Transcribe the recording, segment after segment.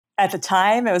at the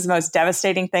time, it was the most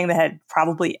devastating thing that had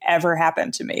probably ever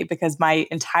happened to me because my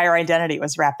entire identity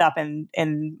was wrapped up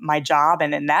in my job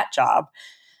and in that job.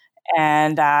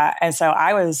 And so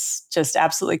I was just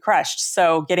absolutely crushed.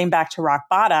 So getting back to rock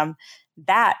bottom,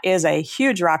 that is a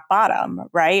huge rock bottom,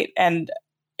 right? And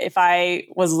if I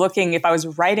was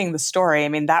writing the story, I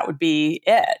mean, that would be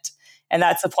it. And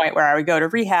that's the point where I would go to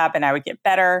rehab and I would get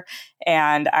better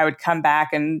and I would come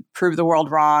back and prove the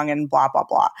world wrong and blah, blah,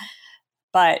 blah.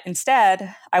 But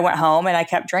instead, I went home and I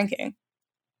kept drinking.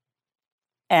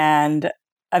 And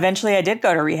eventually I did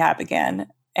go to rehab again.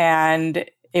 And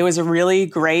it was a really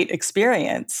great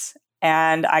experience.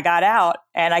 And I got out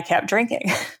and I kept drinking.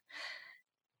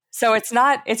 So it's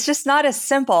just not as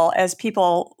simple as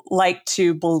people like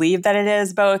to believe that it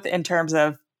is, both in terms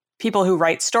of people who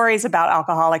write stories about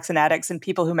alcoholics and addicts and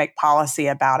people who make policy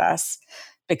about us,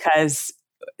 because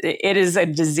it is a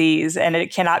disease and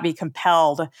it cannot be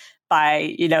compelled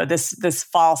by, this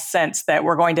false sense that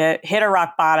we're going to hit a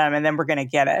rock bottom and then we're going to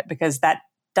get it, because that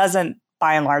doesn't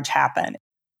by and large happen.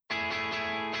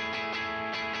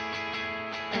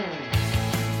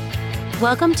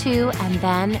 Welcome to And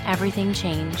Then Everything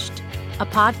Changed, a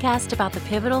podcast about the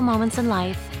pivotal moments in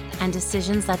life and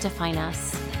decisions that define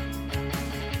us.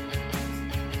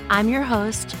 I'm your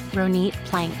host, Ronit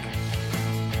Plank.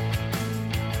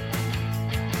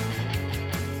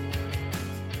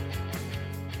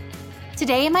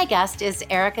 Today, my guest is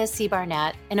Erica C.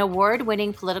 Barnett, an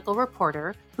award-winning political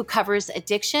reporter who covers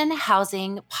addiction,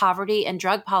 housing, poverty, and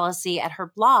drug policy at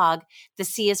her blog, The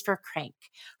C is for Crank.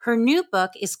 Her new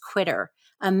book is Quitter,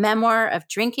 a memoir of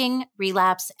drinking,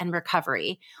 relapse, and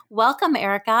recovery. Welcome,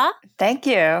 Erica. Thank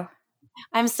you.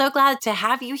 I'm so glad to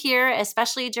have you here,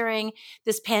 especially during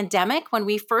this pandemic. When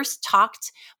we first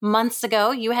talked months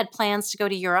ago, you had plans to go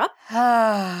to Europe.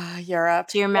 Europe.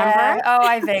 Do you remember? Yeah. Oh,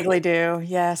 I vaguely do.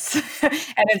 Yes.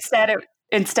 And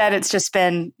instead, it's just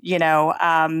been,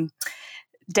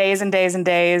 days and days and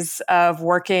days of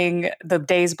working, the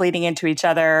days bleeding into each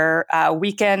other.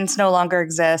 Weekends no longer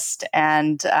exist.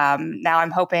 And now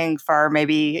I'm hoping for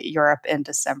maybe Europe in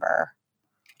December.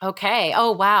 Okay.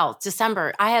 Oh, wow.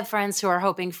 December. I have friends who are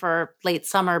hoping for late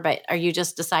summer, but are you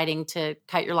just deciding to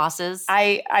cut your losses?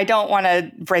 I don't want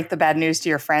to break the bad news to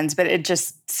your friends, but it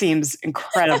just seems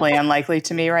incredibly unlikely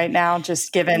to me right now,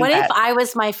 just given What that. if I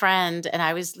was my friend and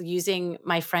I was using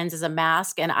my friends as a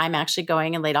mask and I'm actually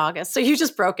going in late August? So you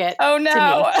just broke it. Oh, no.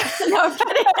 To me. No, I'm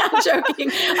kidding. I'm joking.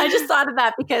 I just thought of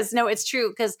that because, no, it's true.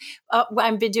 Because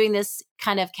I've been doing this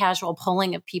kind of casual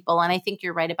polling of people. And I think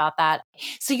you're right about that.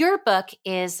 So your book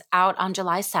is out on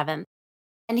July 7th.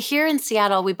 And here in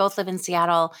Seattle, we both live in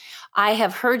Seattle. I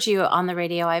have heard you on the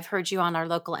radio. I've heard you on our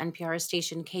local NPR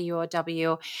station,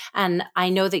 KUOW. And I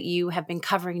know that you have been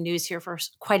covering news here for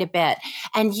quite a bit.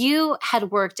 And you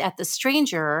had worked at The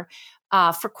Stranger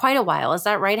for quite a while. Is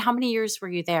that right? How many years were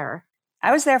you there?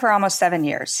 I was there for almost 7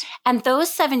 years. And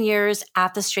those 7 years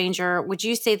at The Stranger, would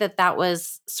you say that that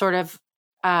was sort of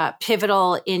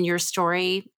pivotal in your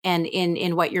story and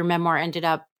in what your memoir ended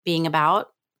up being about?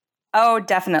 Oh,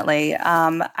 definitely.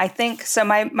 I think so.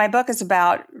 My book is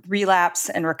about relapse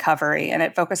and recovery, and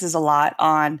it focuses a lot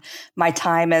on my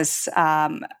time as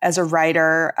a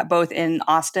writer, both in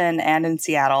Austin and in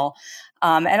Seattle.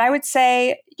 And I would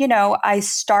say, I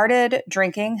started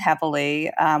drinking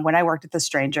heavily when I worked at The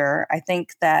Stranger. I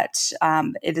think that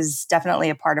it is definitely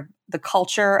a part of the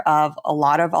culture of a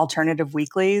lot of alternative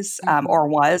weeklies, or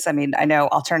was. I mean, I know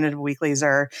alternative weeklies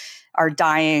are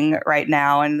dying right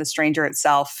now, and The Stranger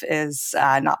itself is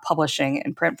not publishing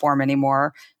in print form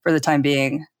anymore for the time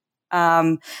being.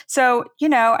 I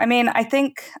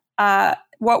think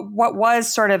what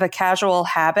was sort of a casual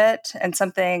habit and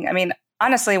something,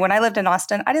 honestly, when I lived in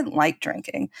Austin, I didn't like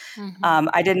drinking.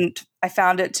 Mm-hmm. I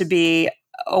found it to be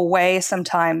a way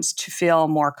sometimes to feel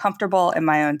more comfortable in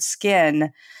my own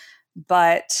skin.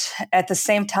 But at the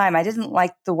same time, I didn't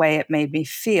like the way it made me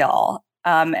feel.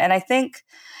 And I think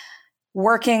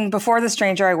working before The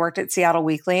Stranger, I worked at Seattle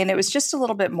Weekly, and it was just a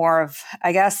little bit more of,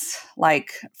 I guess,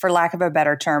 like, for lack of a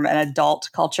better term, an adult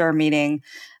culture, meaning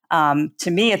to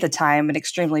me at the time, an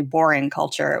extremely boring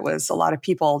culture. It was a lot of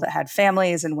people that had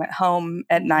families and went home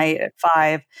at night at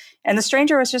 5. And The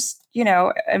Stranger was just,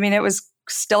 it was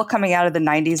still coming out of the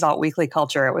 90s alt weekly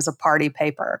culture. It was a party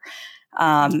paper.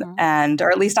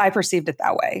 Or at least I perceived it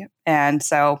that way. And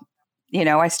so,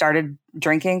 I started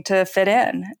drinking to fit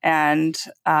in. And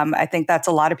I think that's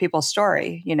a lot of people's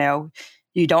story.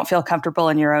 You don't feel comfortable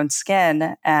in your own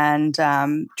skin, and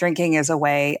drinking is a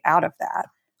way out of that.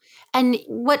 And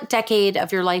what decade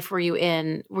of your life were you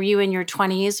in? Were you in your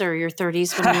 20s or your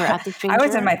 30s when you were at The Stranger? I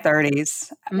was in my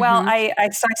 30s. Well, so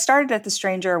I started at The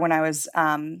Stranger when I was,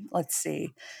 let's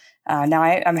see. Now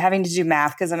I'm having to do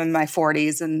math because I'm in my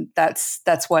 40s, and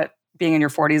that's what being in your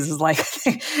 40s is like.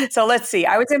 So let's see.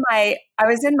 I was in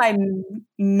my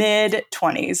mid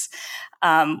 20s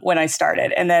when I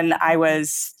started, and then I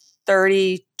was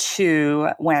 32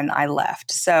 when I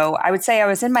left. So I would say I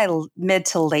was in my mid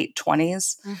to late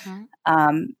 20s.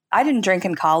 I didn't drink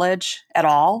in college at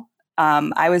all.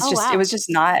 It was just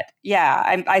not,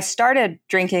 I started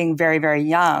drinking very, very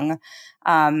young,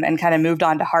 and kind of moved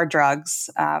on to hard drugs.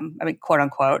 Quote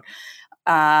unquote.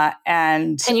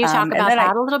 Can you talk about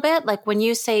that a little bit? Like when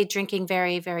you say drinking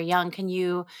very, very young, can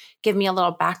you give me a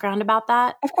little background about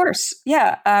that? Of course.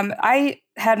 Yeah. I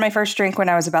had my first drink when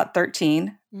I was about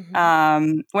 13, when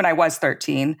I was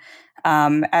 13,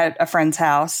 at a friend's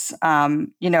house.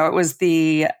 It was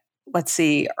the,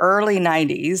 early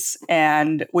 90s.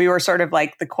 And we were sort of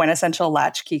like the quintessential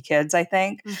latchkey kids, I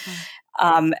think.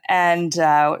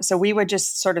 So we would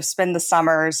just sort of spend the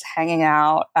summers hanging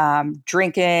out,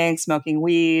 drinking, smoking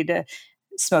weed,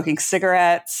 smoking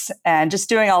cigarettes, and just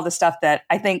doing all the stuff that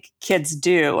I think kids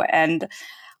do. And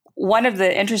one of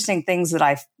the interesting things that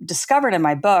I discovered in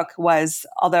my book was,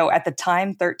 although at the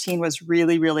time 13 was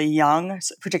really, really young,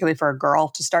 particularly for a girl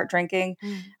to start drinking,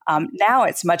 now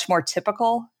it's much more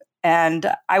typical.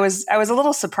 And I was a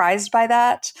little surprised by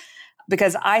that,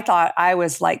 because I thought I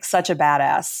was like such a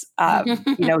badass,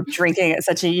 drinking at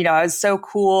such a, I was so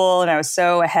cool and I was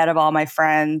so ahead of all my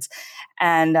friends.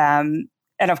 And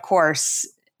of course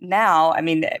now,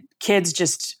 kids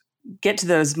just get to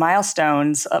those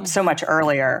milestones so much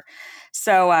earlier.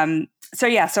 So I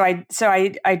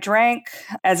drank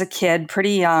as a kid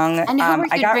pretty young. And who were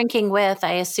you drinking with?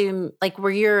 I assume, like, were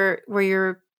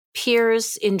your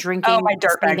peers in drinking? Oh, my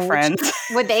dirtbag friends.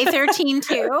 Were they 13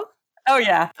 too? Oh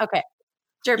yeah. Okay.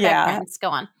 Dirtbag friends. Go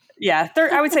on. Yeah.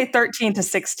 I would say 13 to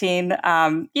 16.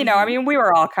 We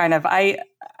were all kind of, I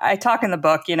talk in the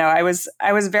book, I was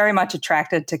very much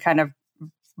attracted to kind of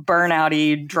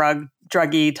burnouty,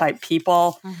 druggy type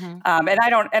people. And I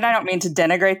don't mean to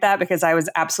denigrate that, because I was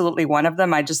absolutely one of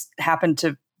them. I just happened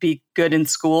to be good in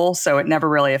school, so it never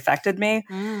really affected me.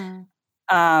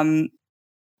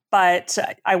 But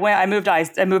I moved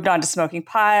on to smoking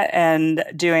pot and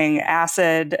doing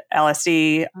acid,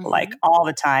 LSD, like all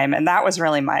the time. And that was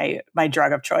really my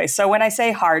drug of choice. So when I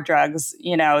say hard drugs,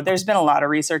 there's been a lot of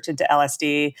research into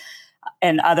LSD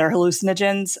and other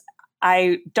hallucinogens.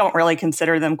 I don't really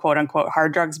consider them quote unquote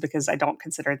hard drugs because I don't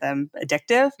consider them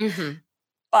addictive.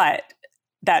 But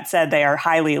that said, they are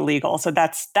highly illegal. So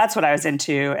that's what I was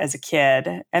into as a kid.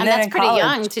 And then that's in pretty college,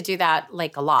 young to do that,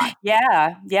 like a lot.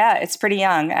 Yeah, it's pretty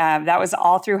young. That was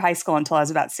all through high school until I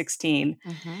was about 16.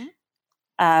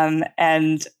 When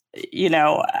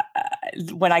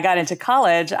I got into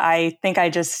college, I think I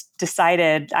just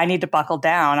decided I need to buckle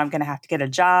down. I'm going to have to get a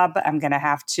job. I'm going to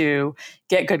have to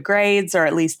get good grades, or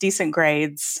at least decent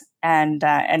grades, and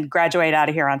graduate out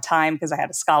of here on time, because I had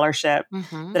a scholarship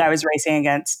that I was racing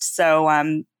against. So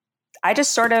I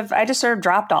just sort of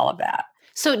dropped all of that.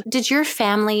 So did your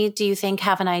family, do you think,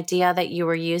 have an idea that you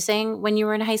were using when you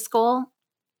were in high school?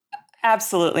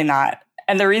 Absolutely not.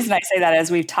 And the reason I say that is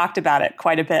we've talked about it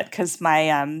quite a bit, because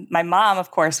my mom,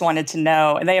 of course, wanted to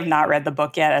know, and they have not read the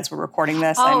book yet as we're recording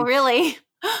this. Oh, really?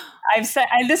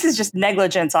 This is just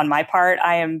negligence on my part.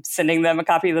 I am sending them a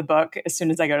copy of the book as soon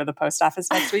as I go to the post office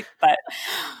next week. But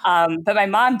my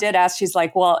mom did ask, she's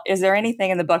like, well, is there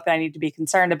anything in the book that I need to be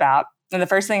concerned about? And the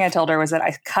first thing I told her was that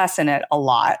I cuss in it a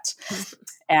lot.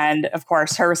 And of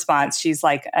course, her response, she's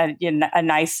like a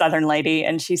nice Southern lady.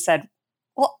 And she said,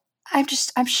 well,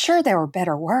 I'm sure there were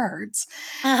better words.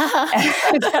 Which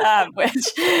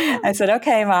I said,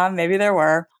 okay, Mom, maybe there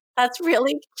were. That's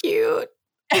really cute.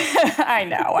 I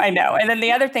know. And then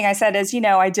the other thing I said is,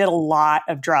 I did a lot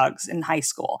of drugs in high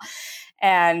school.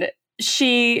 And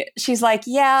she's like,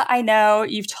 yeah, I know.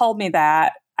 You've told me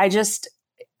that.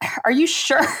 Are you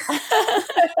sure?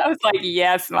 I was like,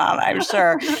 yes, Mom, I'm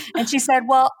sure. And she said,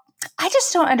 well, I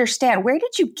just don't understand. Where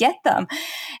did you get them?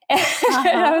 And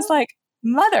I was like,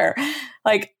 Mother,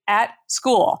 like at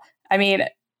school. I mean,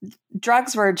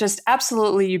 drugs were just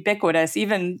absolutely ubiquitous,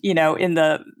 even, in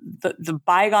the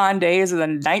bygone days of the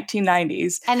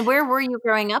 1990s. And where were you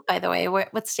growing up, by the way?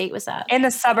 What state was that? In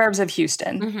the suburbs of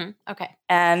Houston. Okay.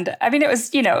 And it was,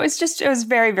 it was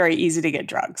very, very easy to get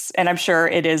drugs. And I'm sure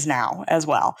it is now as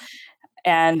well.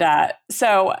 And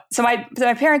so my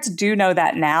parents do know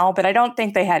that now, but I don't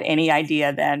think they had any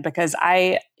idea then, because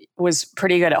I was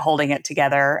pretty good at holding it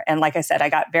together. And like I said, I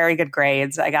got very good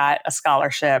grades. I got a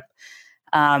scholarship.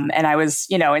 And I was,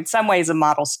 in some ways a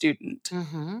model student.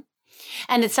 Mm-hmm.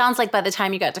 And it sounds like by the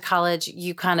time you got to college,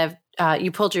 you kind of,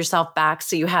 you pulled yourself back.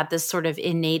 So you had this sort of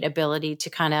innate ability to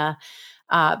kind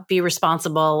of be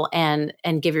responsible and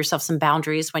give yourself some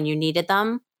boundaries when you needed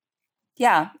them.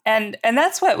 Yeah. And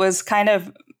that's what was kind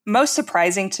of most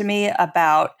surprising to me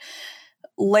about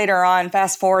later on,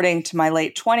 fast forwarding to my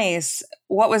late 20s.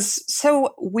 What was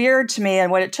so weird to me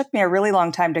and what it took me a really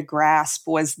long time to grasp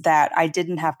was that I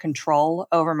didn't have control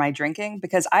over my drinking,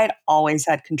 because I had always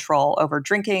had control over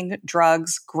drinking,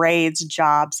 drugs, grades,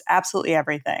 jobs, absolutely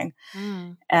everything.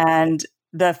 Mm. And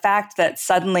the fact that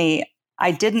suddenly I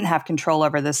didn't have control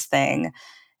over this thing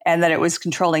and that it was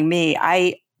controlling me,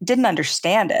 I didn't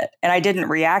understand it. And I didn't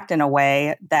react in a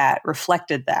way that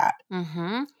reflected that.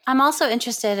 Mm-hmm. I'm also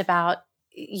interested about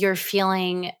your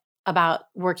feeling about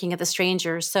working at The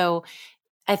Stranger. So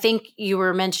I think you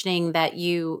were mentioning that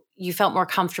you felt more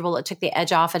comfortable. It took the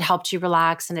edge off. It helped you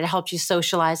relax and it helped you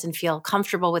socialize and feel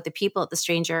comfortable with the people at The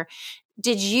Stranger.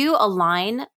 Did you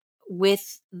align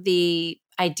with the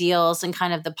ideals and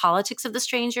kind of the politics of The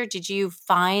Stranger? Did you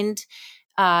find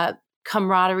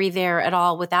camaraderie there at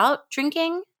all without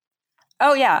drinking?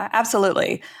 Oh, yeah,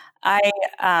 absolutely.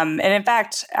 And in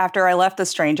fact, after I left The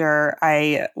Stranger,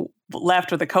 I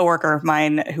left with a coworker of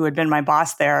mine who had been my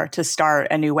boss there to start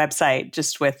a new website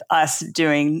just with us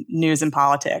doing news and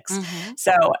politics. Mm-hmm.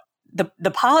 So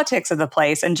the politics of the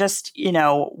place and just,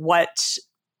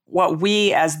 what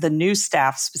we as the news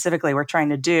staff specifically were trying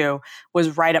to do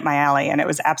was right up my alley. And it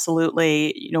was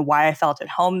absolutely, why I felt at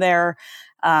home there.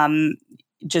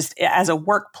 Just as a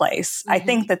workplace. Mm-hmm. I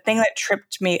think the thing that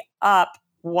tripped me up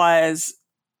was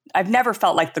I've never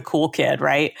felt like the cool kid,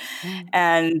 right? Mm-hmm.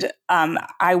 And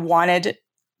I wanted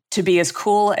to be as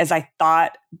cool as I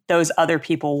thought those other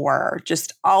people were.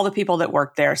 Just all the people that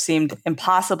worked there seemed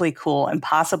impossibly cool,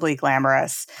 impossibly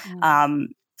glamorous,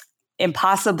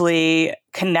 impossibly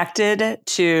connected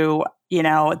to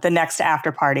the next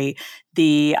after party,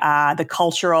 the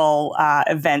cultural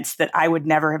events that I would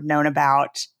never have known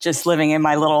about just living in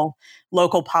my little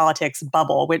local politics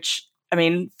bubble, which, I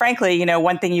mean, frankly,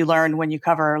 one thing you learn when you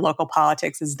cover local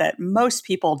politics is that most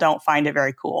people don't find it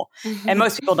very cool. Mm-hmm. And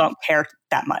most people don't care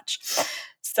that much.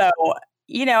 So,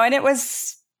 and it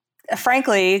was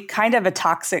frankly kind of a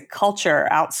toxic culture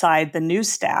outside the news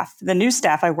staff. The news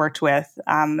staff I worked with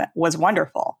was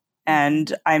wonderful.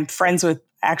 And I'm friends with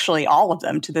actually all of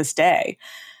them to this day.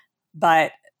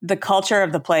 But the culture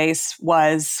of the place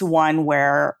was one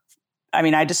where,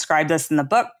 I described this in the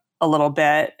book a little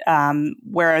bit,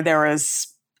 where there was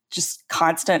just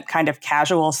constant kind of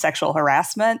casual sexual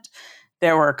harassment.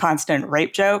 There were constant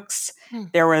rape jokes.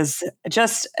 There was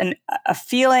just a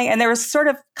feeling, and there was sort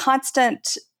of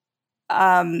constant,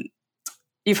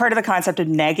 you've heard of the concept of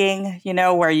negging,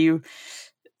 where you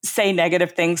say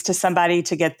negative things to somebody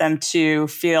to get them to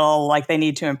feel like they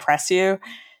need to impress you.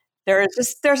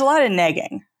 There's a lot of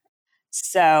negging.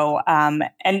 So,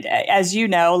 and as you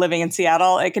know, living in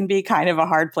Seattle, it can be kind of a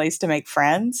hard place to make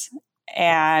friends.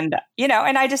 And,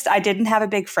 and I didn't have a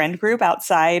big friend group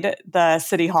outside the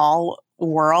City Hall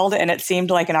world. And it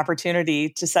seemed like an opportunity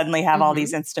to suddenly have all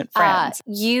these instant friends.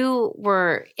 You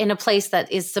were in a place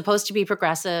that is supposed to be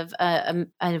progressive, a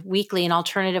weekly, an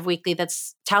alternative weekly that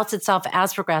touts itself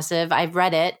as progressive. I've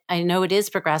read it. I know it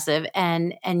is progressive.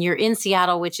 And you're in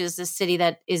Seattle, which is a city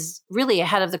that is really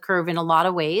ahead of the curve in a lot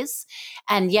of ways.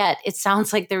 And yet it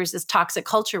sounds like there is this toxic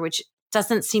culture, which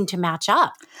doesn't seem to match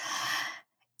up.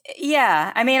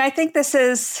 Yeah. I think this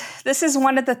is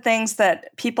one of the things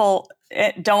that people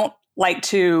don't like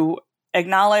to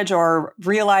acknowledge or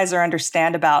realize or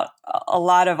understand about a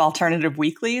lot of alternative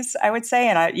weeklies, I would say.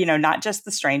 And not just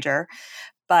The Stranger,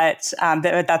 but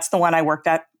that's the one I worked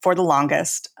at for the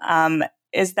longest,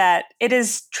 is that it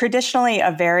is traditionally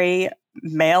a very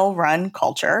male-run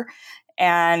culture.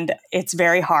 And it's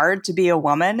very hard to be a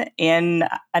woman in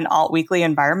an alt-weekly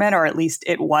environment, or at least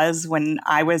it was when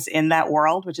I was in that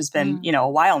world, which has been, a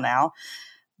while now.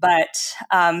 But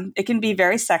it can be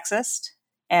very sexist.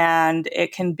 And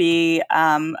it can be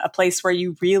a place where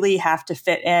you really have to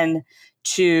fit in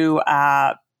to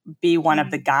be one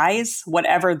of the guys,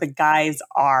 whatever the guys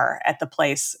are at the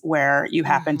place where you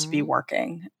happen to be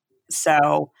working.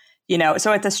 So,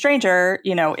 so at The Stranger,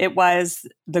 it was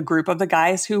the group of the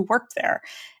guys who worked there.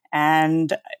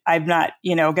 And I'm not,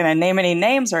 going to name any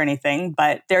names or anything,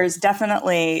 but there's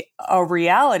definitely a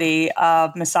reality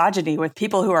of misogyny with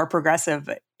people who are progressive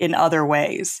in other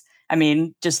ways.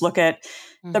 Just look at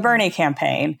the Bernie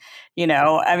campaign.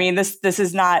 This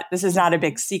is not a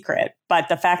big secret, but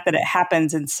the fact that it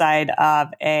happens inside of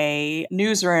a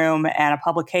newsroom and a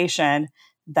publication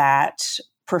that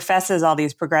professes all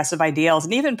these progressive ideals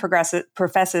and even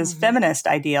professes feminist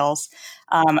ideals,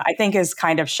 I think is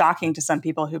kind of shocking to some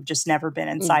people who've just never been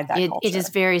inside that culture. It is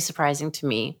very surprising to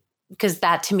me, because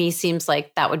that to me seems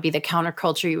like that would be the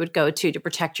counterculture you would go to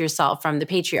protect yourself from the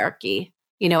patriarchy,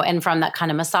 and from that kind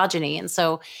of misogyny. And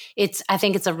so I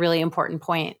think it's a really important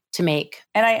point to make.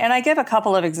 And I give a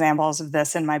couple of examples of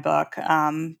this in my book.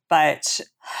 But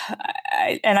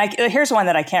here's one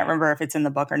that I can't remember if it's in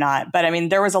the book or not. But I mean,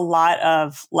 there was a lot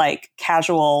of like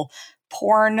casual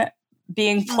porn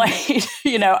being played,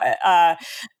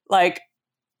 like,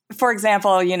 for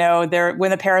example,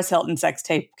 when the Paris Hilton sex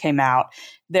tape came out,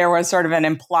 there was sort of an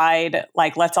implied,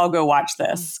 like, let's all go watch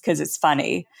this because it's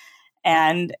funny.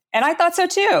 And I thought so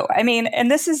too. I mean,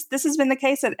 and this has been the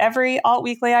case at every alt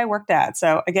weekly I worked at.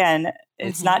 So again,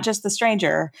 it's not just The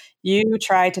Stranger. You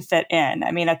try to fit in.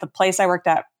 I mean, at the place I worked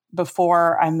at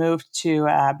before I moved to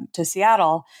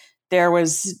Seattle, there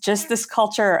was just this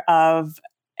culture of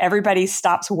everybody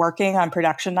stops working on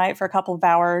production night for a couple of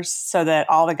hours so that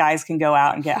all the guys can go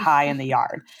out and get high in the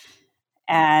yard.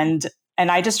 And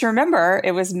I just remember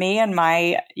it was me and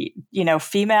my,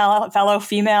 fellow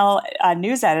female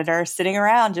news editor sitting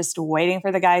around just waiting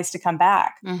for the guys to come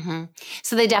back. Mm-hmm.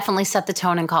 So they definitely set the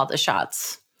tone and called the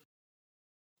shots.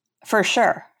 For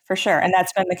sure. And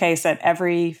that's been the case at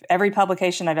every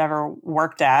publication I've ever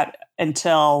worked at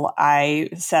until I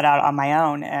set out on my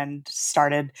own and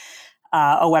started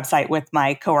a website with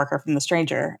my coworker from The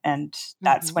Stranger. And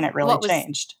that's when it really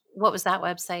changed. What was that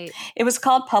website? It was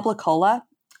called Publicola.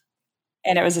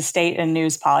 And it was a state and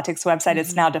news politics website.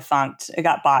 It's now defunct. It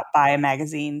got bought by a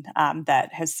magazine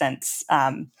that has since,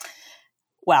 disinvested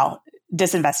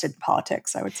in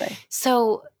politics, I would say.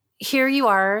 So here you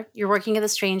are, you're working at The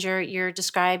Stranger, you're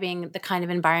describing the kind of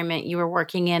environment you were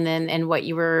working in and what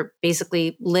you were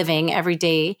basically living every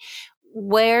day.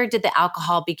 Where did the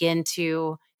alcohol begin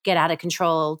to get out of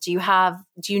control? Do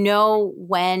you know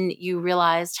when you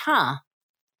realized,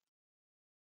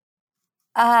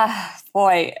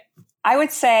 boy, I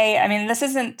would say, I mean, this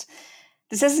isn't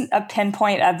a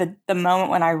pinpoint of the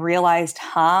moment when I realized,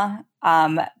 but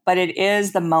it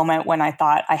is the moment when I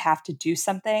thought I have to do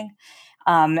something.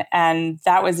 And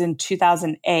that was in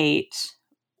 2008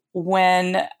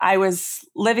 when I was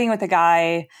living with a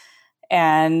guy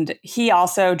and he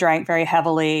also drank very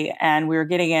heavily and we were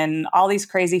getting in all these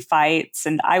crazy fights.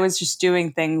 And I was just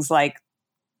doing things like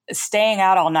staying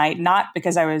out all night, not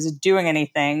because I was doing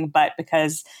anything, but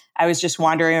because I was just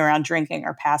wandering around drinking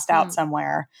or passed out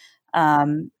somewhere.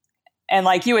 And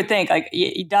like you would think, like,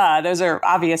 those are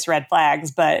obvious red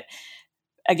flags. But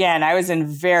again, I was in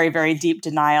very, very deep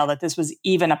denial that this was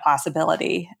even a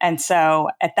possibility. And so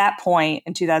at that point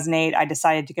in 2008, I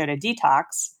decided to go to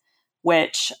detox,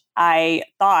 which I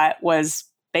thought was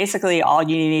basically all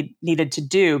you needed to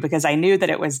do because I knew that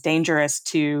it was dangerous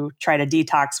to try to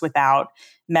detox without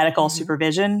medical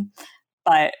supervision.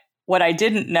 But what I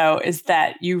didn't know is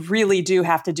that you really do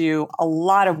have to do a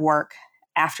lot of work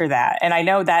after that. And I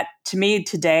know that to me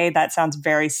today, that sounds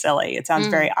very silly. It sounds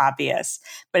very obvious.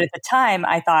 But at the time,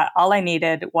 I thought all I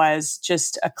needed was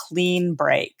just a clean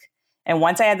break. And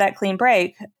once I had that clean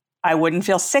break, I wouldn't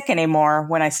feel sick anymore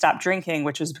when I stopped drinking,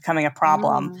 which was becoming a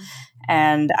problem.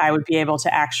 And I would be able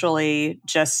to actually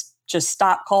just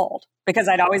stop cold. Because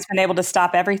I'd always been able to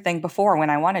stop everything before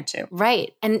when I wanted to.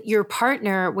 Right. And your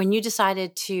partner, when you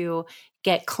decided to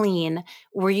get clean,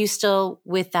 were you still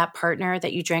with that partner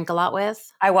that you drank a lot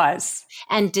with? I was.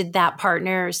 And did that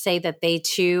partner say that they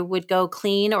too would go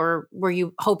clean, or were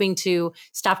you hoping to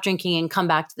stop drinking and come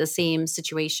back to the same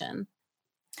situation?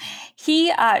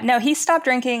 He stopped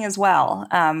drinking as well,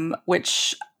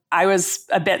 which I was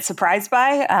a bit surprised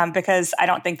by because I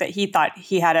don't think that he thought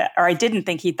he had I didn't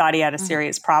think he thought he had a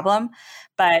serious problem,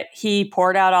 but he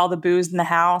poured out all the booze in the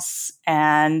house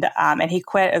and he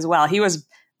quit as well. He was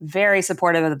very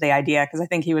supportive of the idea because I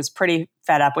think he was pretty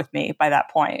fed up with me by that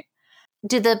point.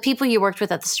 Did the people you worked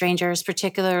with at The Strangers,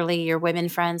 particularly your women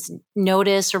friends,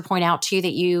 notice or point out to you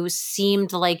that you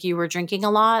seemed like you were drinking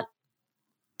a lot?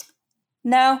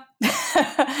 No.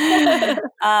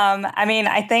 I mean,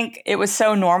 I think it was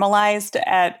so normalized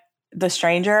at The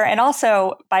Stranger. And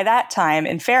also by that time,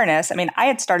 in fairness, I mean, I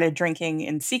had started drinking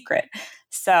in secret.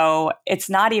 So it's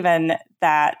not even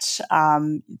that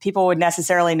people would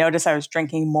necessarily notice I was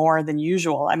drinking more than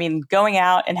usual. I mean, going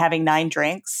out and having 9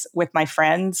 drinks with my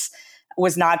friends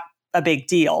was not a big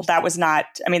deal. That was not,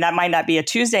 I mean, that might not be a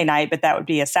Tuesday night, but that would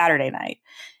be a Saturday night.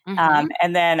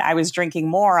 And then I was drinking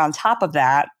more on top of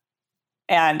that.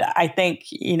 And I think,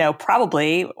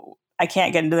 probably I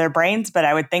can't get into their brains, but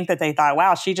I would think that they thought,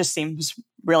 wow, she just seems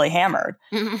really hammered.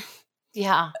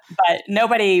 Yeah. But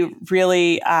nobody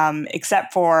really,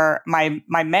 except for my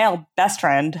male best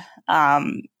friend,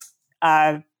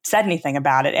 said anything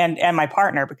about it, and my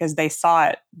partner, because they saw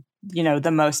it,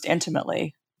 the most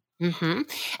intimately. hmm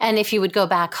And if you would go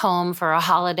back home for a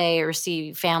holiday or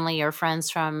see family or friends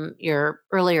from your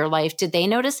earlier life, did they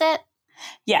notice it?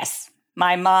 Yes,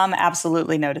 my mom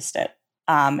absolutely noticed it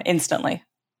instantly.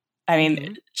 I mean,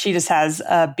 hmm she just has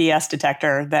a BS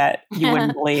detector that you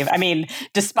wouldn't believe. I mean,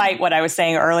 despite what I was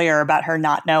saying earlier about her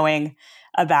not knowing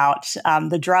about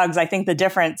the drugs, I think the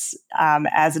difference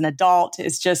as an adult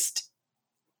is just,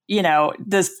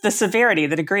 the severity,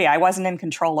 the degree. I wasn't in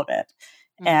control of it.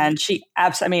 hmm And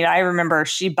I mean, I remember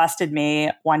she busted me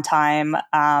one time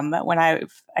when I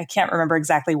can't remember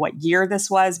exactly what year this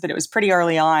was, but it was pretty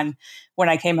early on when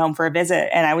I came home for a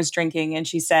visit and I was drinking. And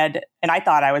she said, and I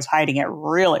thought I was hiding it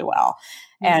really well.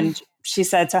 hmm And she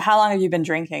said, "So how long have you been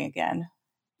drinking again?"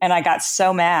 And I got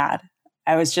so mad.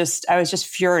 I was just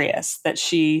furious that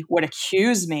she would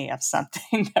accuse me of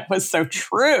something that was so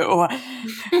true.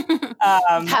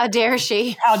 Um, How dare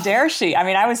she? how dare she? I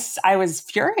mean, I was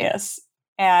furious.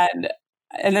 And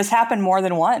and this happened more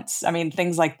than once. I mean,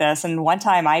 things like this. And one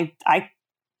time I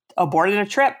aborted a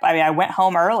trip. I mean, I went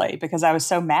home early because I was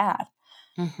so mad.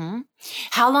 hmm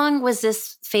How long was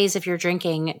this phase of your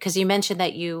drinking? Because you mentioned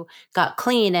that you got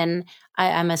clean, and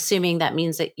I'm assuming that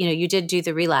means that you did do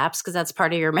the relapse because that's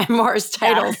part of your memoir's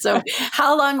Yeah. title. So,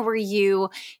 how long were you,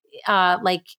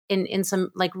 like in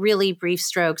some like really brief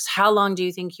strokes? How long do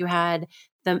you think you had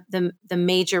the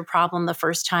major problem the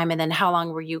first time, and then how long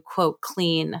were you quote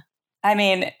clean? I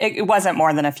mean, it wasn't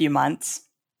more than a few months.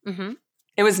 hmm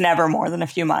It was never more than a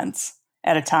few months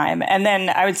at a time. And then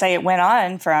I would say it went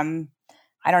on from,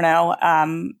 I don't know,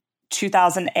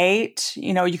 2008.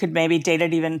 You could maybe date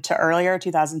it even to earlier,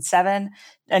 2007,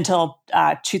 until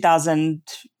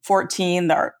 2014,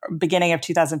 the beginning of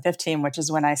 2015, which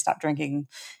is when I stopped drinking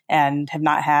and have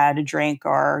not had a drink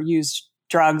or used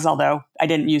drugs, although I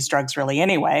didn't use drugs really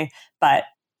anyway, but,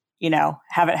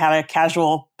 haven't had a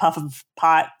casual puff of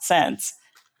pot since.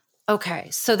 Okay,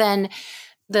 so then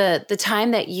the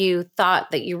time that you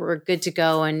thought that you were good to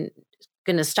go and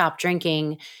going to stop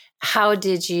drinking, how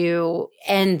did you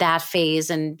end that phase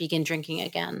and begin drinking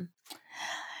again?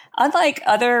 Unlike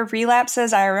other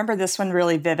relapses, I remember this one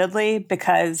really vividly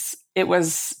because it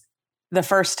was the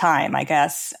first time, I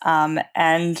guess. And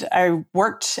I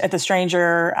worked at the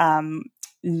Stranger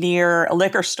near a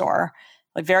liquor store,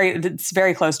 it's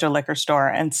very close to a liquor store.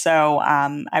 And so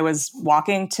I was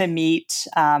walking to meet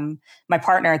my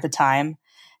partner at the time,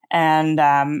 and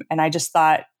I just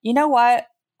thought, you know what?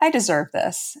 I deserve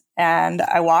this. And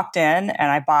I walked in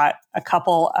and I bought a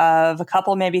couple,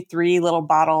 maybe three little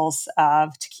bottles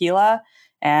of tequila,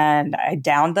 and I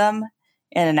downed them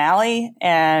in an alley,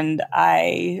 and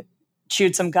I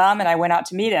chewed some gum, and I went out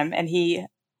to meet him, and he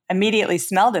immediately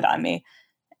smelled it on me.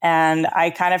 And I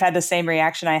kind of had the same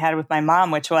reaction I had with my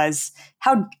mom, which was,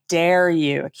 "How dare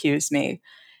you accuse me?"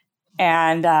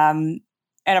 And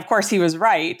and of course he was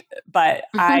right, but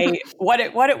I what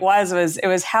it was it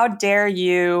was, "How dare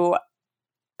you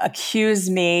accuse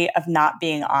me of not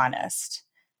being honest?"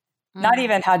 Not Mm,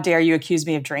 even, "How dare you accuse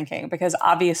me of drinking?" Because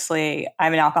obviously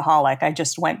I'm an alcoholic. I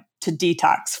just went to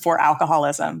detox for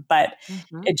alcoholism, but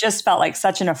mhm, it just felt like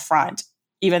such an affront,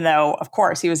 even though of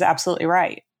course he was absolutely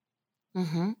right.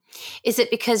 mhm. Is it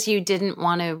because you didn't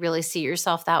want to really see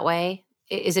yourself that way?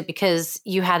 Is it because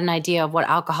you had an idea of what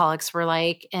alcoholics were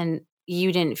like and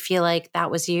you didn't feel like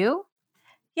that was you?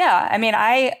 Yeah, I mean,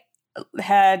 I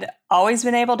had always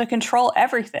been able to control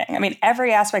everything. I mean,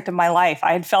 every aspect of my life,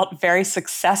 I had felt very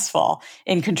successful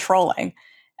in controlling.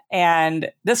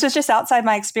 And this was just outside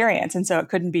my experience. And so it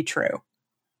couldn't be true.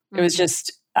 It was Mhm,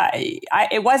 just,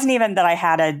 it wasn't even that I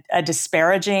had a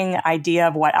disparaging idea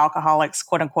of what alcoholics,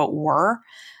 quote unquote, were.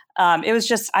 It was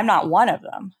just, I'm not one of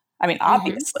them. I mean,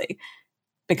 mhm, obviously,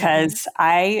 mhm. because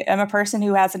I am a person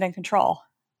who has it in control.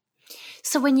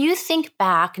 So when you think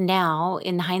back now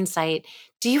in hindsight,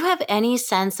 do you have any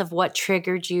sense of what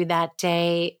triggered you that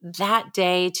day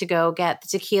to go get the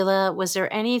tequila? Was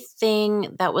there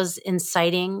anything that was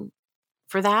inciting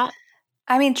for that?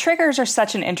 I mean, triggers are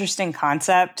such an interesting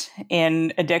concept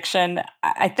in addiction.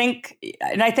 I think,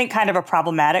 and I think kind of a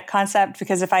problematic concept,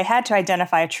 because if I had to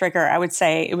identify a trigger, I would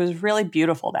say it was really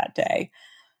beautiful that day.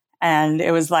 And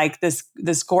it was like this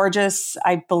gorgeous,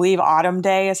 I believe autumn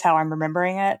day is how I'm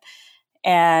remembering it.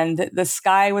 And the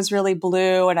sky was really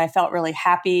blue, and I felt really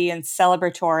happy and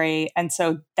celebratory. And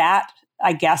so that,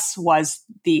 I guess, was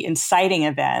the inciting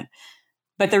event.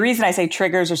 But the reason I say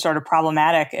triggers are sort of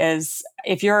problematic is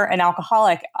if you're an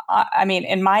alcoholic, I mean,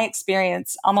 in my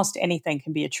experience, almost anything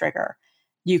can be a trigger.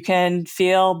 You can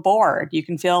feel bored. You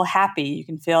can feel happy. You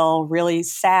can feel really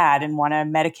sad and want to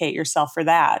medicate yourself for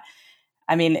that.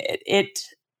 I mean, it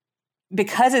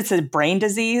because it's a brain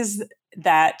disease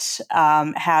that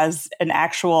has an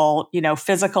actual,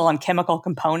 physical and chemical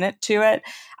component to it.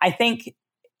 I think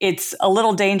it's a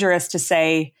little dangerous to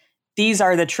say these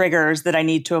are the triggers that I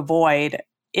need to avoid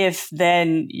if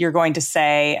then you're going to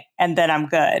say, and then I'm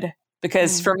good.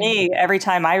 Because for me, every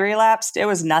time I relapsed, it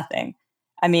was nothing.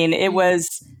 I mean, it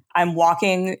was, I'm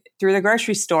walking through the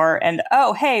grocery store and,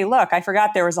 oh, hey, look, I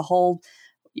forgot there was a whole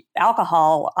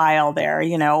alcohol aisle there,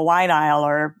 a wine aisle,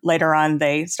 or later on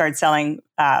they started selling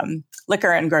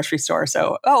liquor in grocery store.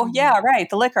 So, yeah, right,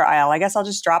 the liquor aisle. I guess I'll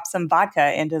just drop some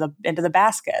vodka into the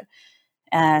basket,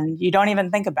 and you don't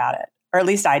even think about it, or at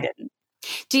least I didn't.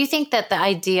 Do you think that the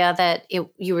idea that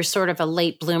you were sort of a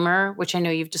late bloomer, which I know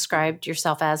you've described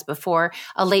yourself as before,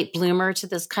 a late bloomer to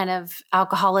this kind of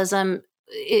alcoholism,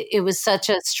 it was such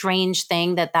a strange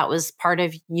thing that was part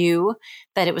of you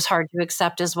that it was hard to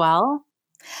accept as well?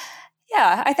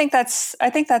 Yeah, I think that's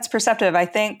perceptive. I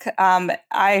think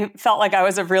I felt like I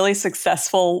was a really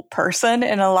successful person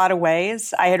in a lot of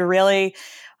ways. I had really,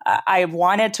 I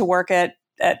wanted to work at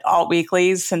alt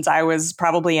weeklies since I was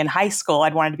probably in high school.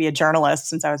 I'd wanted to be a journalist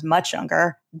since I was much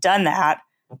younger. Done that.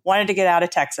 Wanted to get out of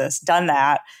Texas. Done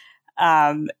that.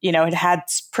 Had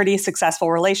pretty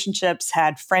successful relationships,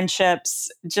 had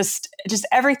friendships. Just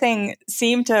everything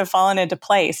seemed to have fallen into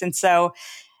place. And so,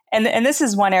 and this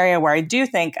is one area where I do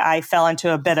think I fell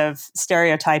into a bit of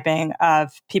stereotyping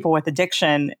of people with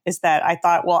addiction, is that I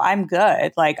thought, well, I'm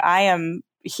good. Like, I am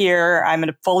here. I'm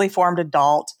a fully formed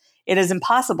adult. It is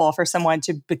impossible for someone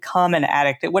to become an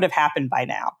addict. It would have happened by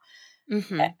now.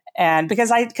 Mm-hmm. And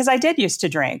because I did used to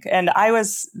drink, and I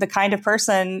was the kind of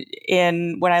person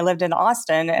when I lived in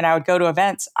Austin and I would go to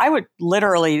events, I would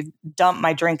literally dump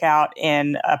my drink out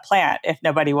in a plant if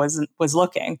nobody was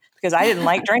looking, because I didn't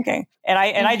like drinking. And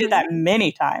I did that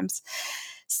many times.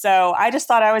 So I just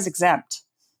thought I was exempt.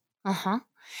 Uh-huh.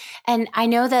 And I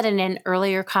know that in an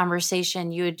earlier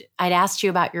conversation, I'd asked you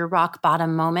about your rock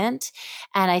bottom moment.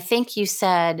 And I think you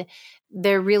said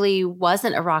there really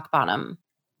wasn't a rock bottom.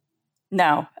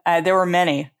 No, there were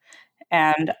many.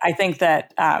 And I think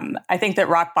that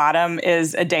rock bottom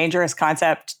is a dangerous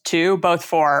concept too, both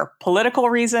for political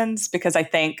reasons, because I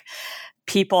think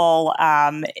people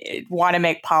want to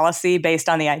make policy based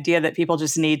on the idea that people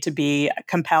just need to be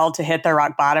compelled to hit their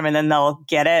rock bottom and then they'll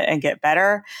get it and get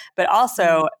better. But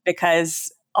also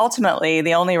because ultimately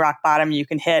the only rock bottom you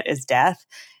can hit is death.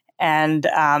 And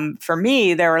for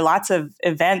me, there were lots of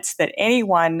events that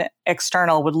anyone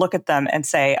external would look at them and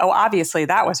say, oh, obviously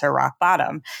that was her rock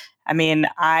bottom. I mean,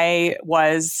 I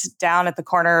was down at the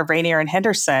corner of Rainier and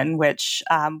Henderson, which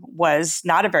was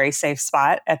not a very safe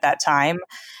spot at that time.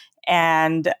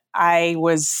 And I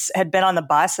had been on the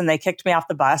bus, and they kicked me off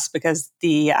the bus because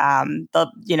it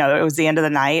was the end of the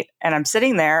night, and I'm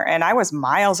sitting there, and I was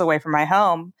miles away from my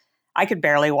home. I could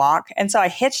barely walk, and so I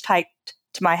hitchhiked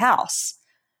to my house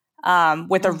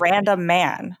with a random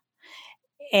man.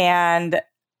 And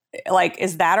like,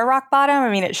 is that a rock bottom?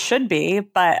 I mean, it should be,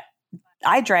 but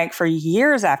I drank for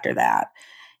years after that.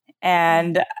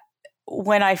 And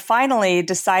when I finally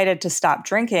decided to stop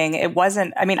drinking, it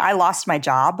wasn't, I mean, I lost my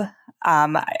job.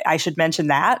 I should mention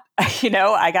that,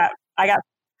 I got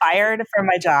fired from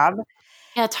my job.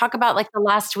 Yeah. Talk about like the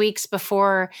last weeks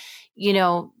before,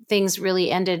 things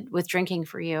really ended with drinking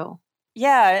for you.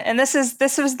 Yeah. And this was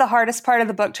the hardest part of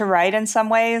the book to write in some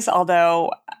ways,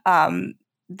 although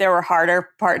there were harder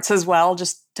parts as well,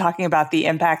 just talking about the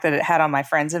impact that it had on my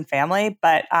friends and family.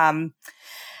 But, I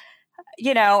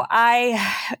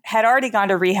had already gone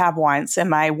to rehab once, and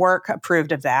my work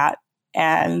approved of that.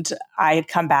 And I had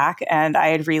come back and I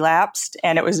had relapsed.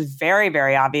 And it was very,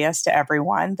 very obvious to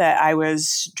everyone that I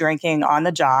was drinking on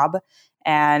the job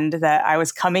and that I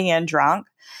was coming in drunk.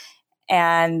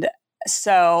 And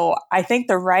so I think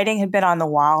the writing had been on the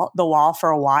wall for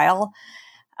a while.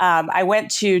 I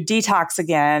went to detox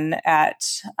again at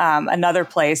another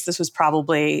place. This was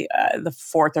probably the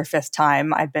fourth or fifth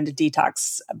time I'd been to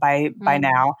detox by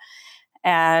now.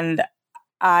 And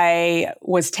I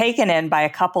was taken to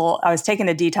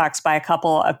detox by a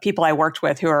couple of people I worked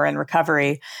with who are in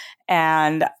recovery.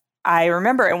 And I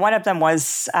remember, and one of them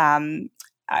was, I'm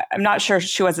not sure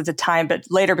she was at the time, but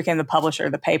later became the publisher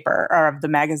of the paper, or of the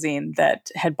magazine that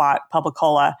had bought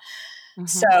Publicola. Mm-hmm.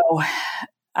 So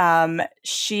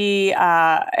she,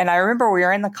 and I remember we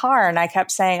were in the car and I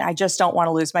kept saying, I just don't want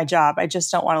to lose my job. I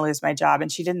just don't want to lose my job.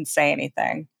 And she didn't say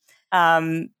anything.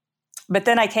 But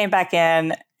then I came back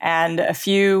in, and a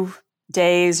few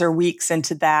days or weeks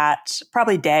into that,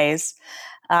 probably days,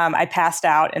 I passed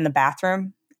out in the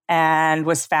bathroom and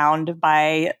was found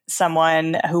by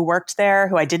someone who worked there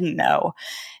who I didn't know.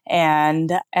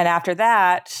 And after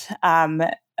that,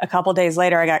 a couple days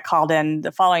later, I got called in.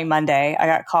 The following Monday, I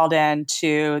got called in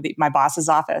to my boss's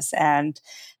office, and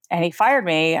he fired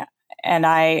me. And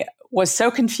I was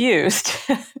so confused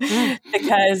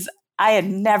because I had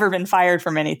never been fired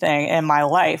from anything in my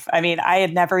life. I mean, I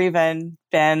had never even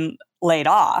been laid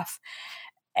off.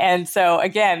 And so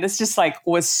again, this just like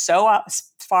was so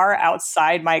far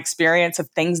outside my experience of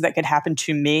things that could happen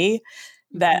to me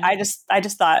that I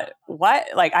just thought, what?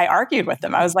 Like, I argued with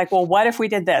them. I was like, well, what if we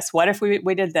did this? What if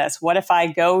we did this? What if I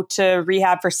go to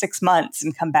rehab for 6 months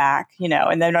and come back,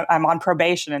 and then I'm on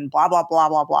probation and blah, blah, blah,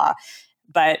 blah, blah.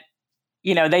 But,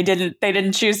 they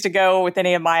didn't choose to go with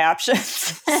any of my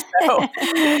options.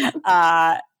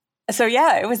 So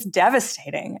yeah, it was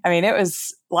devastating. I mean, it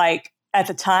was like, at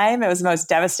the time, it was the most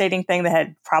devastating thing that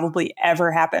had probably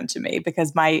ever happened to me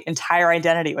because my entire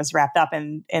identity was wrapped up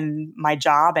in my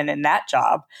job and in that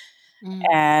job.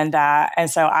 And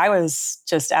so I was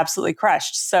just absolutely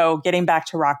crushed. So getting back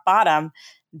to rock bottom,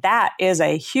 that is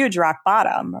a huge rock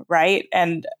bottom, right?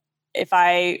 And if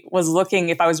I was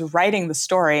writing the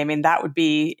story, I mean, that would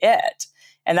be it.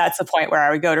 And that's the point where I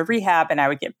would go to rehab and I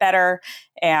would get better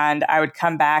and I would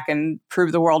come back and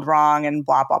prove the world wrong and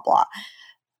blah, blah, blah.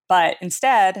 But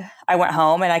instead, I went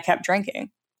home and I kept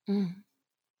drinking.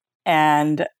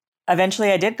 And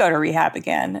eventually I did go to rehab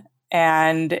again.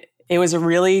 And it was a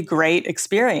really great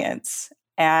experience.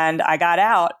 And I got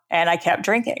out and I kept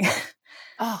drinking.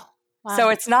 Oh, wow. So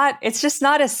it's just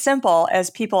not as simple as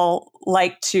people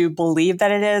like to believe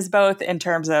that it is, both in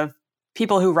terms of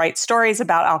people who write stories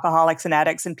about alcoholics and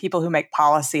addicts and people who make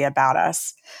policy about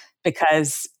us,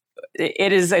 because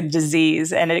it is a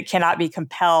disease and it cannot be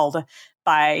compelled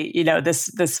by,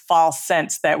 this false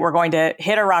sense that we're going to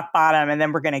hit a rock bottom and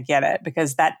then we're going to get it,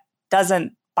 because that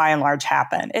doesn't by and large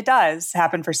happen. It does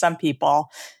happen for some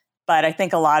people, but I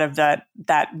think a lot of that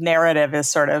narrative is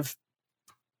sort of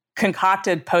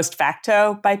concocted post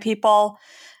facto by people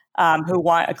who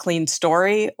want a clean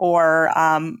story, or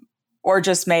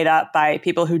just made up by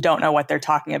people who don't know what they're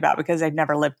talking about because they've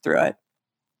never lived through it.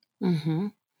 Mm-hmm.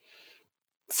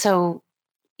 So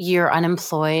you're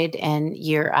unemployed and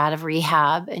you're out of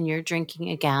rehab and you're drinking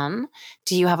again.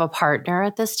 Do you have a partner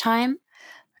at this time?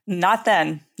 Not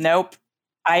then. Nope.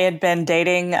 I had been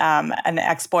dating an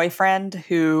ex-boyfriend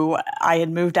who I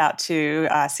had moved out to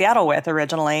Seattle with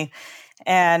originally.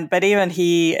 But even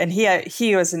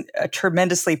he was a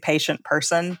tremendously patient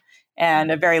person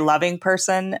and a very loving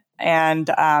person.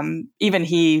 And even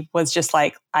he was just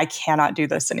like, I cannot do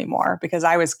this anymore because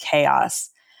I was chaos.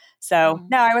 So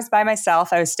no, I was by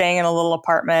myself. I was staying in a little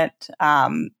apartment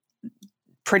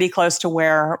pretty close to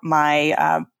where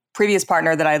my previous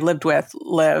partner that I lived with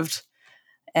lived.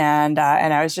 And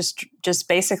I was just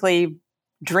basically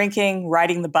drinking,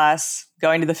 riding the bus,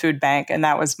 going to the food bank. And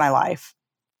that was my life.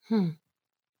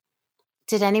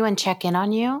 Did anyone check in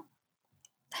on you?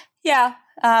 Yeah.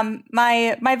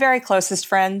 My very closest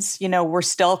friends, were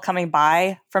still coming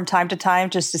by from time to time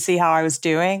just to see how I was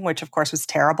doing, which of course was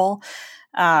terrible.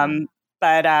 But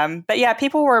yeah,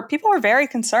 people were very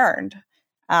concerned.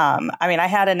 I mean, I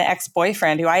had an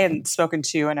ex-boyfriend who I hadn't spoken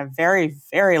to in a very,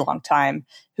 very long time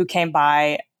who came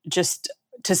by just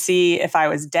to see if I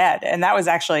was dead. And that was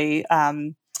actually,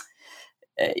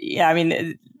 yeah, I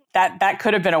mean, that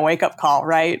could have been a wake-up call,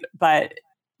 right? But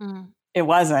it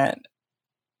wasn't.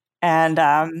 And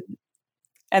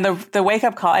the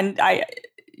wake-up call, and I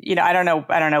don't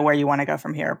know where you want to go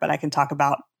from here, but I can talk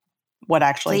about what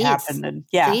actually happened. And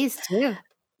yeah. Please do.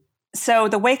 So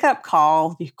the wake-up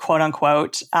call, quote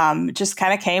unquote, just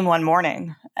kind of came one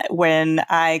morning when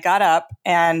I got up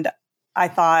and I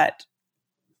thought,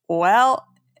 well,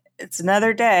 it's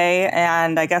another day.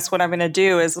 And I guess what I'm going to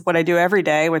do is what I do every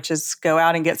day, which is go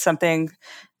out and get something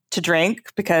to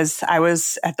drink, because I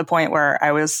was at the point where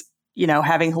I was,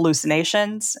 having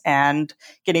hallucinations and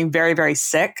getting very, very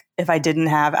sick if I didn't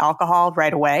have alcohol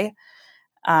right away.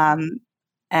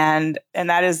 And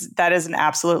that is an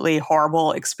absolutely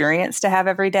horrible experience to have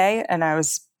every day. And I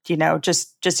was,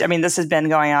 I mean, this has been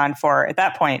going on for, at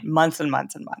that point, months and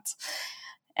months and months.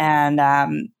 And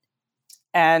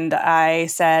I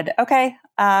said, okay,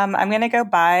 I'm going to go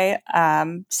buy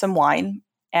some wine,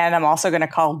 and I'm also going to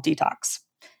call detox.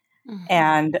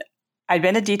 And I'd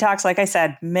been to detox, like I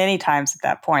said, many times at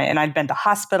that point, and I'd been to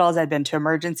hospitals, I'd been to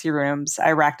emergency rooms.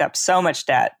 I racked up so much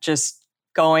debt just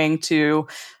going to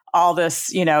all this,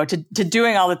 to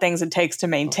doing all the things it takes to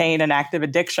maintain an active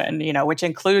addiction, which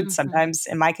includes sometimes,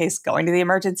 in my case, going to the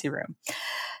emergency room.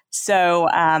 So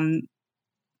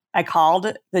I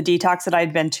called the detox that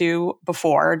I'd been to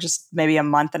before, just maybe a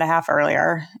month and a half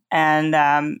earlier. And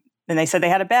they said they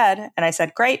had a bed. And I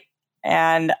said, great.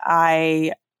 And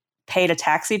I paid a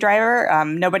taxi driver.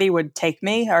 Nobody would take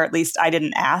me, or at least I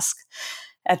didn't ask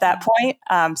at that point.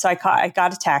 So I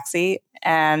got a taxi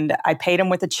and I paid him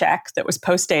with a check that was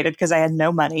post-dated because I had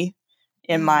no money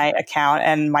in my account,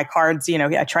 and my cards,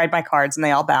 I tried my cards and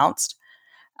they all bounced.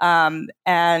 And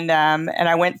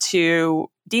I went to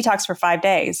detox for 5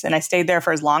 days, and I stayed there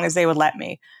for as long as they would let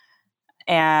me.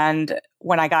 And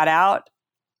when I got out,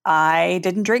 I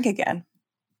didn't drink again.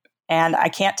 And I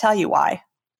can't tell you why.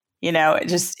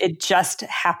 It just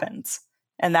happens.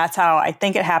 And that's how I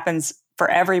think it happens for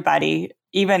everybody,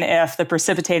 even if the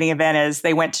precipitating event is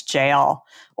they went to jail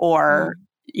or,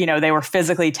 they were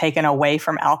physically taken away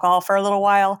from alcohol for a little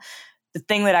while. The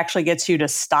thing that actually gets you to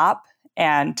stop,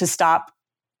 and to stop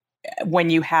when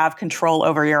you have control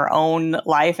over your own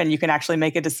life and you can actually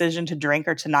make a decision to drink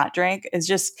or to not drink,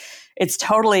 it's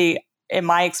totally, in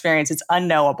my experience, it's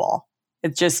unknowable.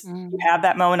 It's just, you have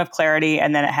that moment of clarity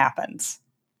and then it happens.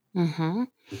 Mm-hmm.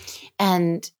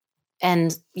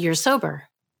 And you're sober.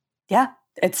 Yeah.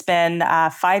 It's been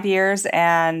 5 years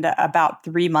and about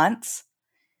 3 months.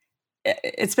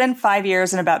 It's been 5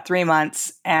 years and about 3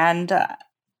 months. And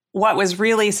what was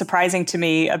really surprising to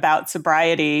me about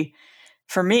sobriety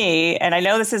for me, and I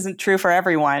know this isn't true for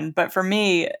everyone, but for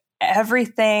me,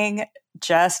 everything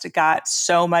just got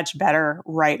so much better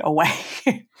right away.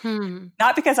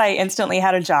 Not because I instantly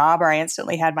had a job or I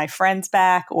instantly had my friends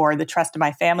back or the trust of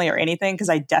my family or anything, because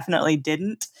I definitely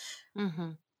didn't.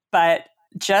 But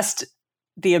just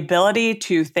the ability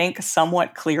to think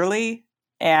somewhat clearly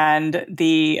and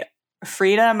the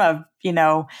freedom of, in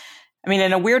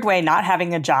a weird way, not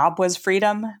having a job was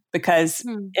freedom, because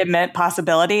it meant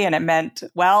possibility, and it meant,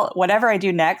 well, whatever I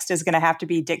do next is going to have to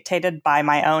be dictated by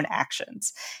my own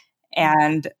actions.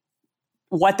 And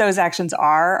what those actions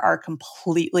are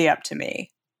completely up to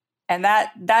me. And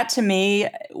that to me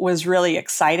was really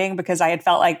exciting, because I had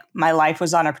felt like my life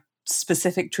was on a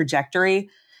specific trajectory.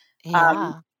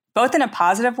 Yeah. Both in a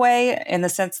positive way, in the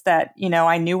sense that,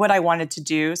 I knew what I wanted to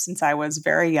do since I was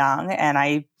very young, and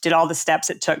I did all the steps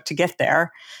it took to get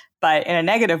there. But in a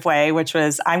negative way, which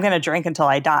was, I'm going to drink until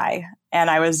I die. And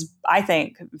I was, I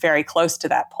think, very close to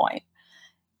that point.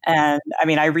 And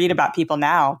I read about people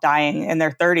now dying in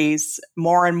their 30s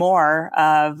more and more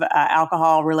of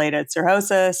alcohol-related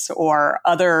cirrhosis or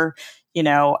other,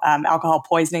 alcohol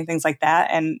poisoning, things like that.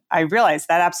 And I realized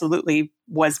that absolutely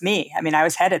was me. I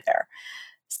was headed there.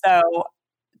 So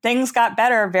things got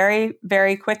better very,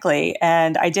 very quickly.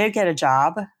 And I did get a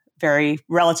job very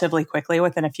relatively quickly,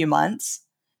 within a few months.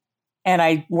 And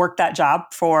I worked that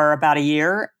job for about a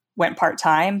year, went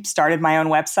part-time, started my own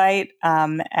website,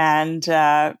 and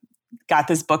got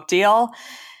this book deal.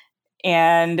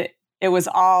 And it was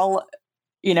all,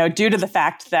 due to the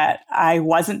fact that I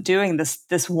wasn't doing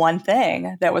this one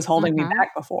thing that was holding me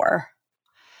back before.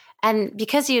 And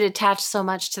because you'd attached so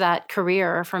much to that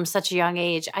career from such a young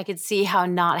age, I could see how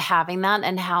not having that,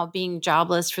 and how being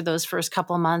jobless for those first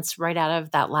couple of months right out of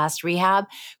that last rehab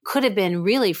could have been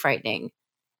really frightening.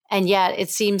 And yet it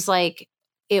seems like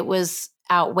it was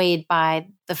outweighed by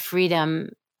the freedom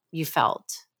you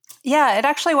felt. Yeah, it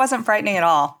actually wasn't frightening at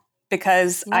all,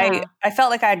 because I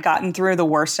felt like I had gotten through the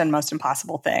worst and most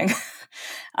impossible thing.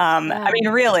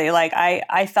 Really, like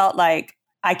I felt like,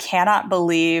 I cannot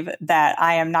believe that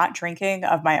I am not drinking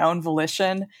of my own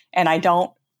volition, and I don't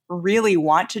really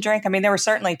want to drink. There were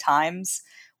certainly times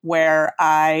where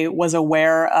I was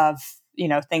aware of,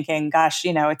 thinking, gosh,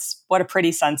 it's what a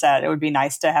pretty sunset. It would be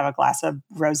nice to have a glass of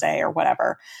rosé or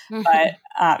whatever. But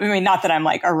not that I'm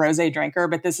like a rosé drinker,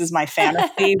 but this is my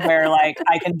fantasy where like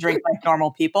I can drink like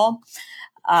normal people.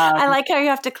 I like how you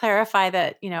have to clarify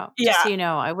that, just so you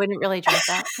know, I wouldn't really drink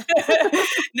that.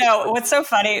 No, what's so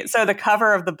funny? So the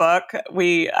cover of the book,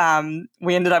 we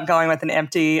ended up going with an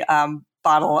empty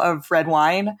bottle of red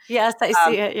wine. Yes, I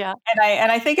see it. Yeah,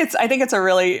 and I think it's a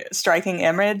really striking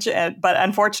image. But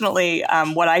unfortunately,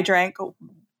 what I drank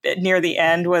near the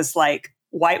end was like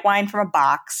white wine from a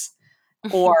box,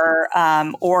 or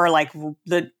like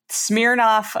the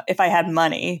Smirnoff if I had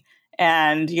money.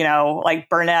 And, like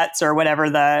Burnett's or whatever,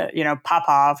 the,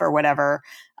 Popov or whatever,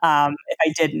 if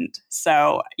I didn't.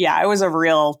 So, yeah, I was a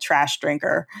real trash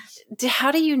drinker. How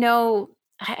do you know?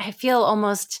 I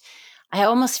almost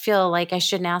feel like I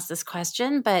shouldn't ask this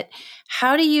question, but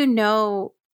how do you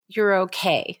know you're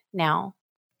okay now?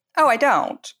 Oh, I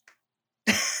don't.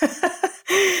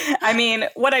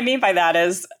 What I mean by that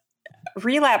is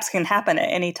relapse can happen at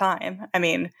any time.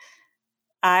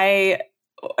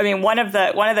 One of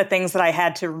the things that I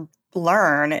had to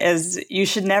learn is you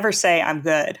should never say, I'm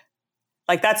good.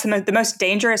 Like that's the most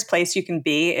dangerous place you can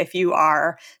be if you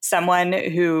are someone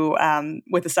who,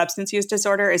 with a substance use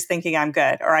disorder, is thinking I'm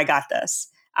good or I got this.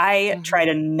 I try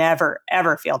to never,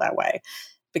 ever feel that way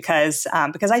because I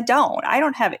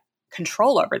don't have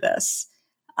control over this.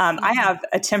 I have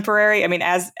a temporary, I mean,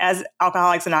 as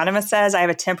Alcoholics Anonymous says, I have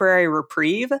a temporary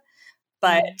reprieve,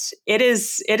 but it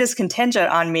is contingent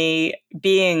on me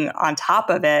being on top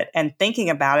of it and thinking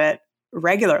about it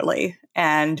regularly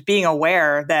and being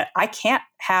aware that I can't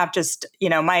have just,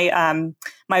 my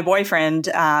boyfriend,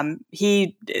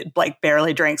 he like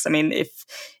barely drinks. I mean,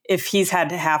 if he's had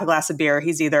to have a glass of beer,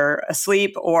 he's either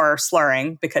asleep or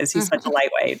slurring because he's such a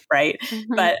lightweight, right?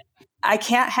 But I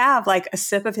can't have like a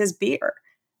sip of his beer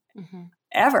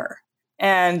ever.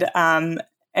 And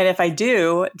if I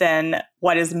do, then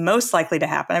what is most likely to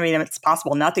happen? I mean, it's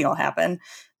possible nothing will happen,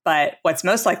 but what's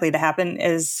most likely to happen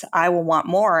is I will want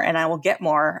more and I will get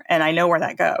more, and I know where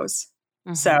that goes.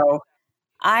 So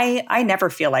I never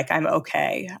feel like I'm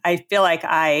okay. I feel like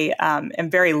I am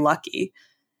very lucky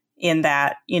in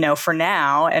that, for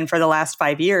now and for the last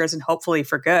 5 years, and hopefully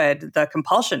for good, the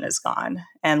compulsion is gone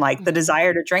and like the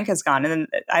desire to drink is gone. And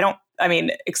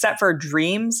except for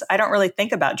dreams, I don't really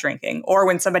think about drinking. Or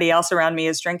when somebody else around me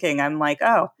is drinking, I'm like,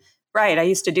 oh, right, I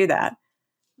used to do that.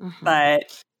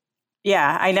 But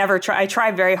yeah, I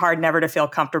try very hard never to feel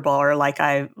comfortable or like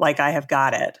I have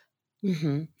got it.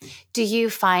 Do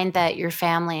you find that your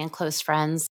family and close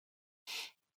friends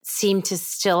seem to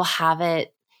still have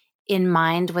it in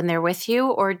mind when they're with you,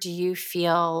 or do you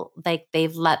feel like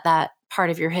they've let that part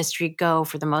of your history go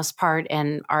for the most part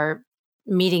and are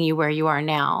meeting you where you are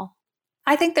now?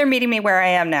 I think they're meeting me where I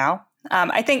am now.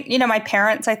 I think, my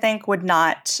parents, I think, would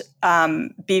not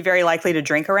be very likely to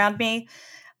drink around me.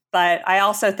 But I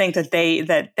also think that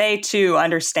they too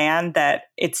understand that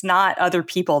it's not other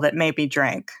people that made me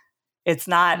drink. It's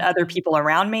not other people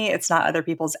around me. It's not other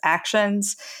people's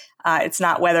actions. It's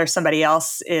not whether somebody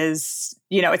else is,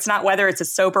 it's not whether it's a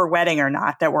sober wedding or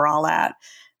not that we're all at.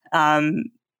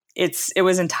 It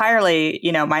was entirely,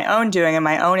 my own doing and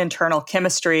my own internal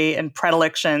chemistry and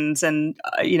predilections and,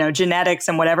 genetics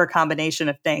and whatever combination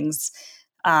of things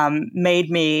made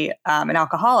me an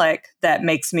alcoholic that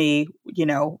makes me,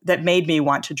 that made me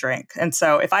want to drink. And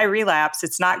so if I relapse,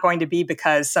 it's not going to be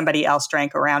because somebody else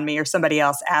drank around me or somebody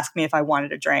else asked me if I wanted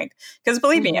to drink. Because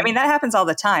believe me, I mean, that happens all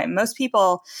the time. Most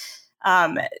people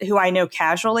who I know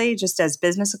casually, just as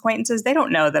business acquaintances, they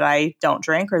don't know that I don't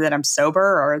drink or that I'm sober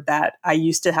or that I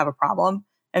used to have a problem.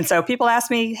 And so people ask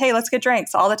me, hey, let's get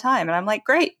drinks all the time. And I'm like,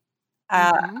 great.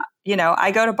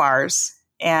 I go to bars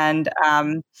and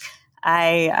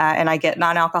I get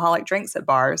non-alcoholic drinks at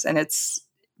bars, and it's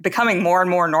becoming more and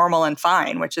more normal and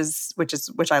fine, which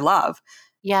I love.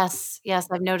 Yes,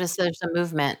 I've noticed there's a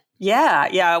movement.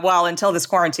 Yeah. Well, until this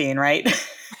quarantine, right?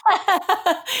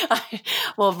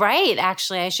 Well, right.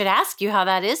 Actually, I should ask you how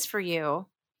that is for you.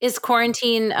 Is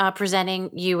quarantine presenting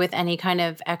you with any kind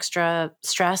of extra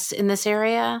stress in this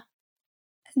area?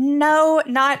 No,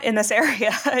 not in this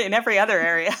area. In every other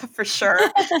area, for sure.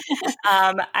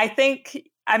 I think,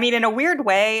 in a weird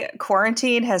way,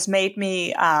 quarantine has made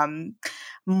me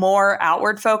more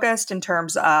outward focused in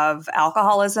terms of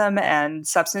alcoholism and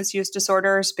substance use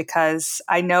disorders, because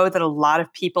I know that a lot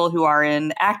of people who are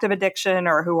in active addiction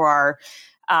or who are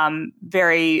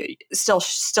very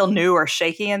still new or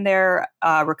shaky in their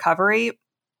recovery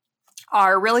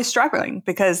are really struggling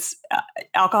because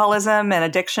alcoholism and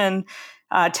addiction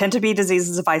tend to be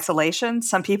diseases of isolation.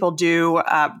 Some people do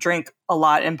drink a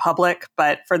lot in public,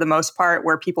 but for the most part,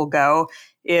 where people go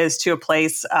is to a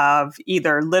place of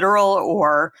either literal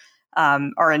or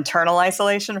internal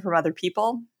isolation from other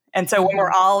people. And so when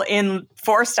we're all in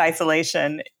forced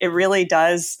isolation, it really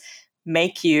does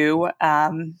make you,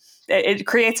 it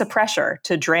creates a pressure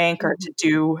to drink or to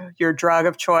do your drug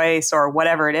of choice or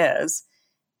whatever it is.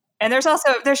 And there's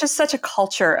just such a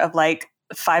culture of like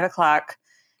 5 o'clock,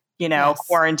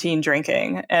 quarantine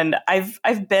drinking. And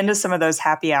I've been to some of those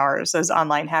happy hours, those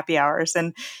online happy hours.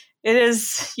 And it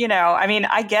is,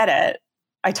 I get it.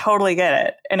 I totally get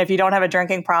it. And if you don't have a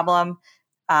drinking problem,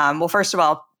 well, first of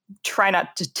all, try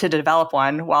not to develop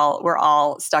one while we're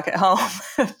all stuck at home.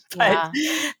 but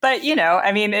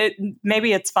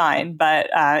maybe it's fine. But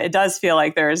it does feel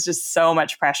like there is just so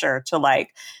much pressure to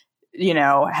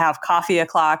have coffee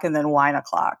o'clock and then wine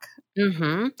o'clock.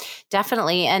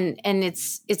 Definitely. And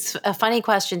it's a funny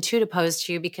question too to pose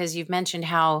to you, because you've mentioned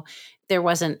how there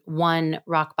wasn't one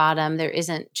rock bottom. There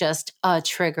isn't just a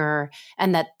trigger,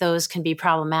 and that those can be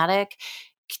problematic.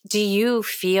 Do you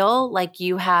feel like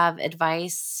you have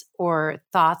advice or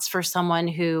thoughts for someone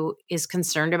who is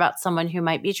concerned about someone who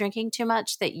might be drinking too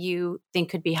much that you think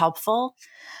could be helpful?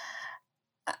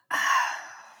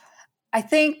 I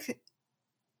think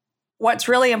what's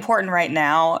really important right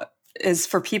now is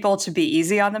for people to be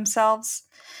easy on themselves.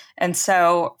 And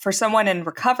so for someone in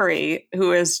recovery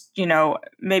who is,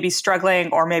 maybe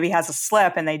struggling or maybe has a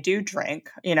slip and they do drink,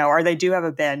 or they do have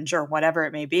a binge or whatever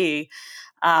it may be,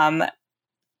 um,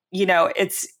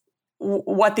 it's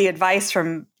what the advice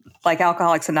from like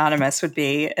Alcoholics Anonymous would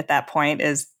be at that point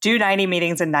is do 90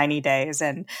 meetings in 90 days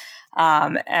and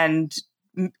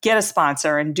get a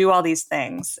sponsor and do all these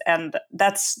things. And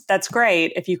that's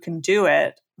great if you can do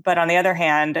it. But on the other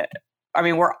hand, I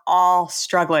mean, we're all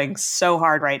struggling so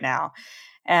hard right now.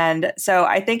 And so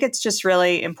I think it's just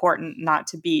really important not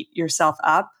to beat yourself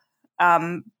up.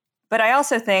 But I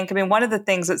also think, I mean, one of the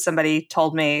things that somebody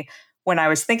told me when I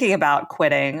was thinking about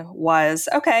quitting was,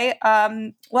 okay,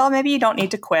 well, maybe you don't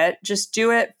need to quit. Just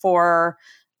do it for,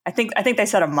 I think they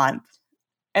said a month.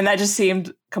 And that just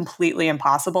seemed completely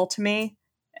impossible to me.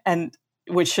 And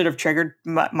which should have triggered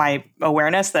my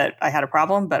awareness that I had a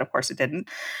problem, but of course it didn't.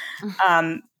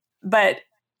 But,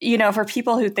 for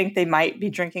people who think they might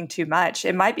be drinking too much,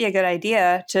 it might be a good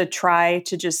idea to try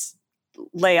to just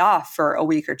lay off for a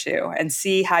week or two and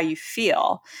see how you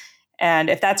feel. And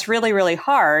if that's really, really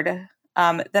hard,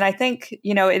 then I think,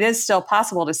 it is still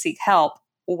possible to seek help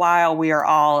while we are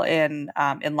all in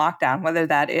lockdown, whether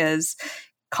that is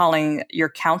calling your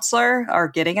counselor or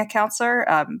getting a counselor.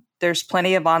 There's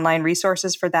plenty of online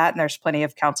resources for that. And there's plenty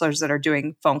of counselors that are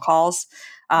doing phone calls,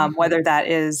 whether that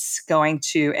is going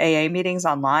to AA meetings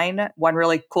online. One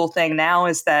really cool thing now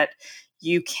is that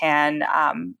you can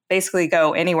basically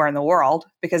go anywhere in the world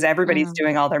because everybody's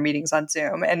doing all their meetings on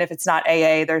Zoom. And if it's not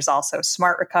AA, there's also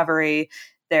Smart Recovery.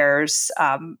 There's,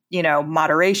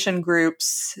 moderation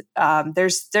groups.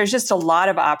 There's just a lot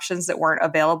of options that weren't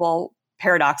available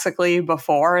paradoxically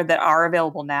before that are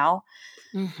available now.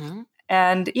 Mm-hmm.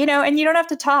 And, and you don't have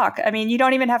to talk. I mean, you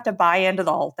don't even have to buy into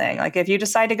the whole thing. Like if you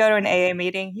decide to go to an AA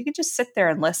meeting, you can just sit there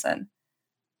and listen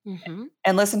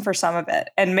and listen for some of it.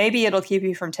 And maybe it'll keep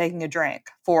you from taking a drink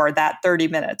for that 30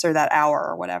 minutes or that hour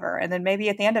or whatever. And then maybe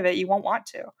at the end of it, you won't want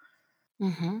to.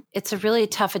 Mm-hmm. It's a really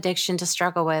tough addiction to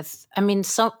struggle with. I mean,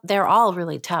 so they're all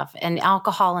really tough. And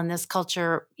alcohol in this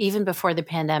culture, even before the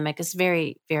pandemic, is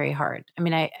very, very hard. I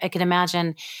mean, I can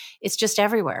imagine it's just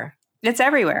everywhere. It's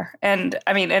everywhere. And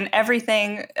I mean, and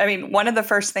everything. I mean, one of the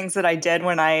first things that I did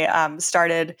when I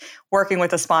started working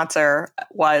with a sponsor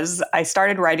was I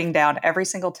started writing down every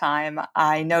single time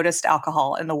I noticed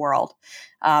alcohol in the world.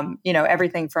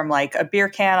 Everything from like a beer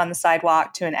can on the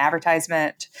sidewalk to an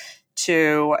advertisement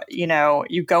to,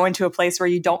 you go into a place where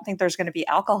you don't think there's going to be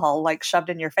alcohol like shoved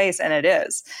in your face, and it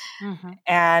is. Mm-hmm.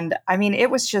 And I mean,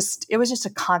 it was just a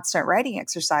constant writing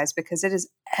exercise because it is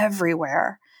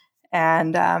everywhere.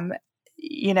 And, and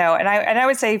I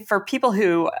would say for people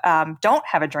who don't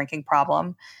have a drinking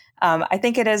problem, I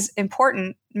think it is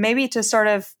important maybe to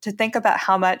to think about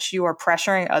how much you are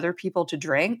pressuring other people to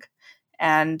drink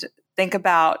and think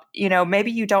about,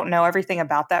 maybe you don't know everything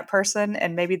about that person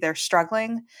and maybe they're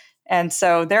struggling. And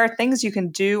so there are things you can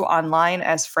do online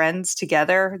as friends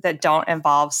together that don't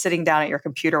involve sitting down at your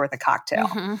computer with a cocktail.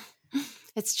 Mm-hmm.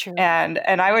 It's true. And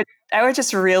I would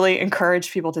just really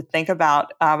encourage people to think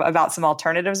about some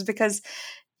alternatives because,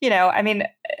 I mean,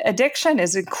 addiction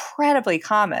is incredibly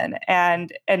common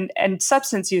and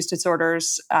substance use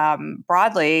disorders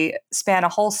broadly span a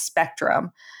whole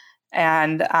spectrum.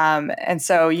 And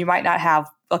so you might not have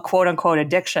a quote unquote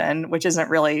addiction, which isn't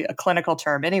really a clinical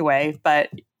term anyway, but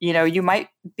you might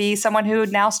be someone who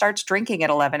now starts drinking at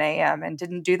 11 a.m. and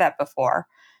didn't do that before.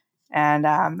 And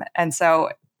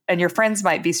your friends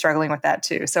might be struggling with that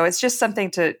too. So it's just something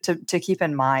to keep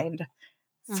in mind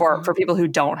for people who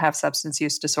don't have substance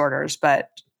use disorders, but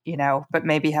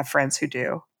maybe have friends who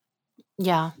do.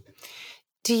 Yeah.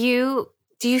 Do you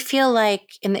feel like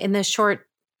in the short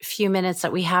few minutes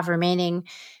that we have remaining,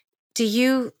 do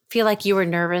you feel like you were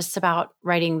nervous about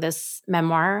writing this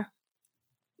memoir?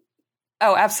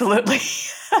 Oh, absolutely.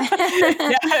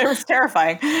 Yeah, it was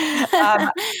terrifying.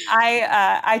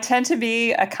 I tend to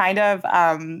be a kind of,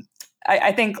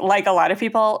 I think like a lot of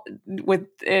people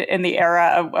in the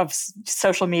era of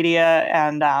social media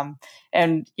and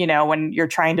when you're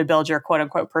trying to build your quote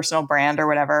unquote personal brand or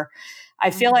whatever, I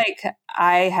feel like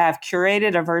I have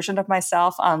curated a version of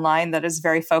myself online that is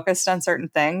very focused on certain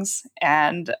things.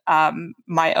 And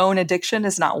my own addiction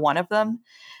is not one of them.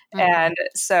 Mm-hmm. And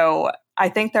so I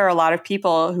think there are a lot of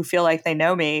people who feel like they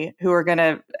know me who are going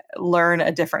to learn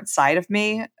a different side of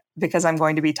me because I'm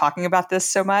going to be talking about this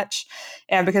so much,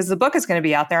 and because the book is going to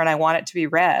be out there and I want it to be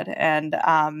read. And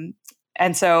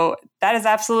so that is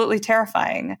absolutely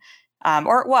terrifying.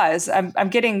 Or it was. I'm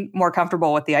getting more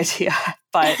comfortable with the idea.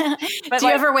 But do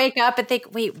you ever wake up and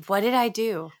think, wait, what did I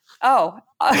do? Oh,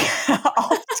 all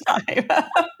the time.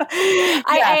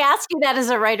 I ask you that as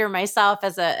a writer myself,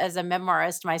 as a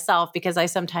memoirist myself, because I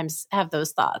sometimes have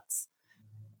those thoughts.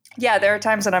 Yeah, there are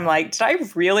times when I'm like, did I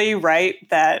really write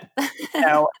that?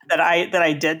 That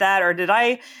I did that, or did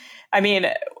I? I mean,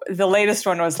 the latest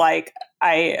one was like,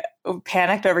 I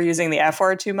panicked over using the F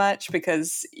word too much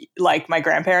because like my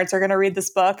grandparents are going to read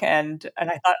this book. And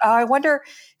I thought, oh, I wonder,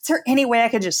 is there any way I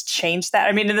could just change that?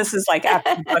 I mean, and this is like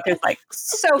after the book is like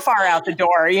so far out the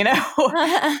door, but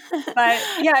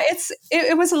yeah,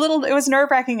 it was nerve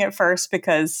wracking at first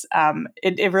because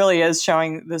it really is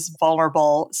showing this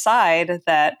vulnerable side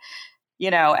that,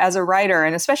 as a writer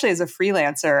and especially as a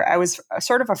freelancer, I was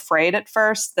sort of afraid at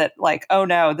first that like, oh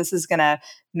no, this is going to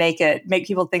make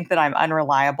people think that I'm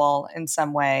unreliable in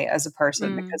some way as a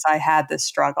person because I had this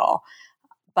struggle.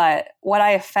 But what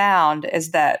I have found is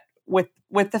that with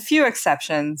a few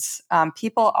exceptions,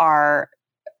 people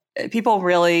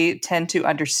really tend to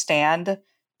understand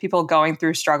people going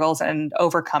through struggles and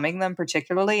overcoming them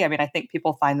particularly. I mean, I think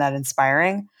people find that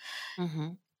inspiring. Mm-hmm.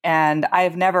 And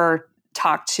I've never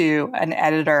talked to an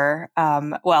editor,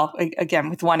 again,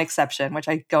 with one exception, which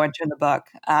I go into in the book,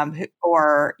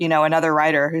 or another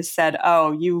writer who said,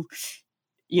 oh,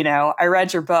 I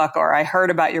read your book or I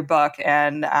heard about your book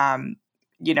and,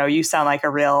 you sound like a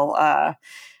real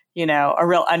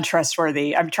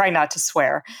untrustworthy, I'm trying not to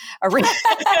swear, a real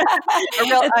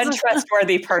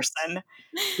untrustworthy person,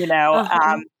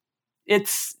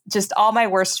 it's just all my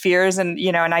worst fears. And,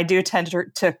 and I do tend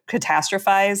to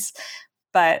catastrophize,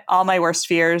 but all my worst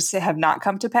fears have not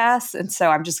come to pass. And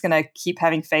so I'm just going to keep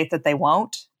having faith that they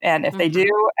won't. And if they do,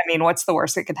 I mean, what's the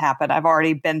worst that could happen? I've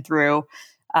already been through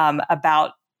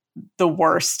about the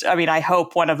worst. I mean, I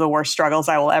hope one of the worst struggles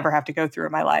I will ever have to go through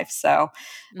in my life. So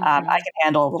I can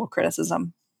handle a little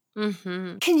criticism.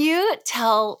 Mm-hmm. Can you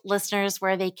tell listeners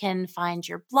where they can find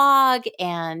your blog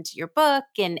and your book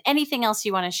and anything else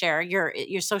you want to share, your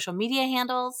social media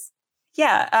handles?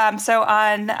 Yeah. So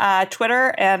on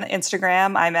Twitter and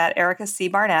Instagram, I'm at Erica C.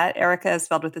 Barnett. Erica is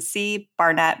spelled with a C,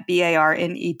 Barnett,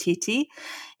 Barnett.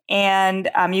 And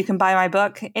you can buy my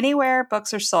book anywhere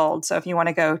books are sold. So if you want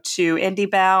to go to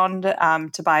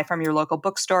IndieBound to buy from your local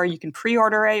bookstore, you can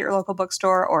pre-order at your local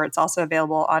bookstore, or it's also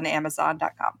available on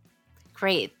Amazon.com.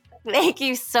 Great. Thank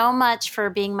you so much for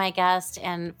being my guest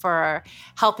and for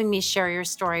helping me share your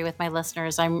story with my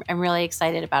listeners. I'm really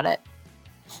excited about it.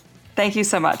 Thank you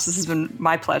so much. This has been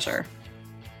my pleasure.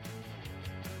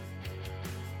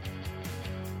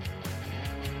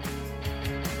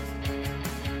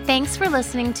 Thanks for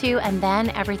listening to And Then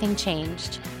Everything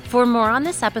Changed. For more on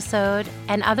this episode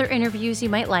and other interviews you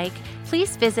might like,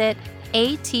 please visit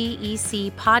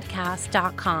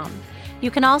atecpodcast.com. You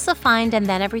can also find And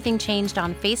Then Everything Changed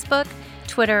on Facebook,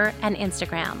 Twitter, and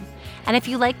Instagram. And if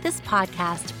you like this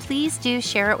podcast, please do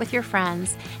share it with your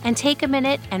friends and take a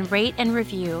minute and rate and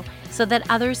review so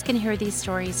that others can hear these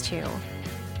stories too.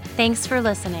 Thanks for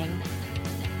listening.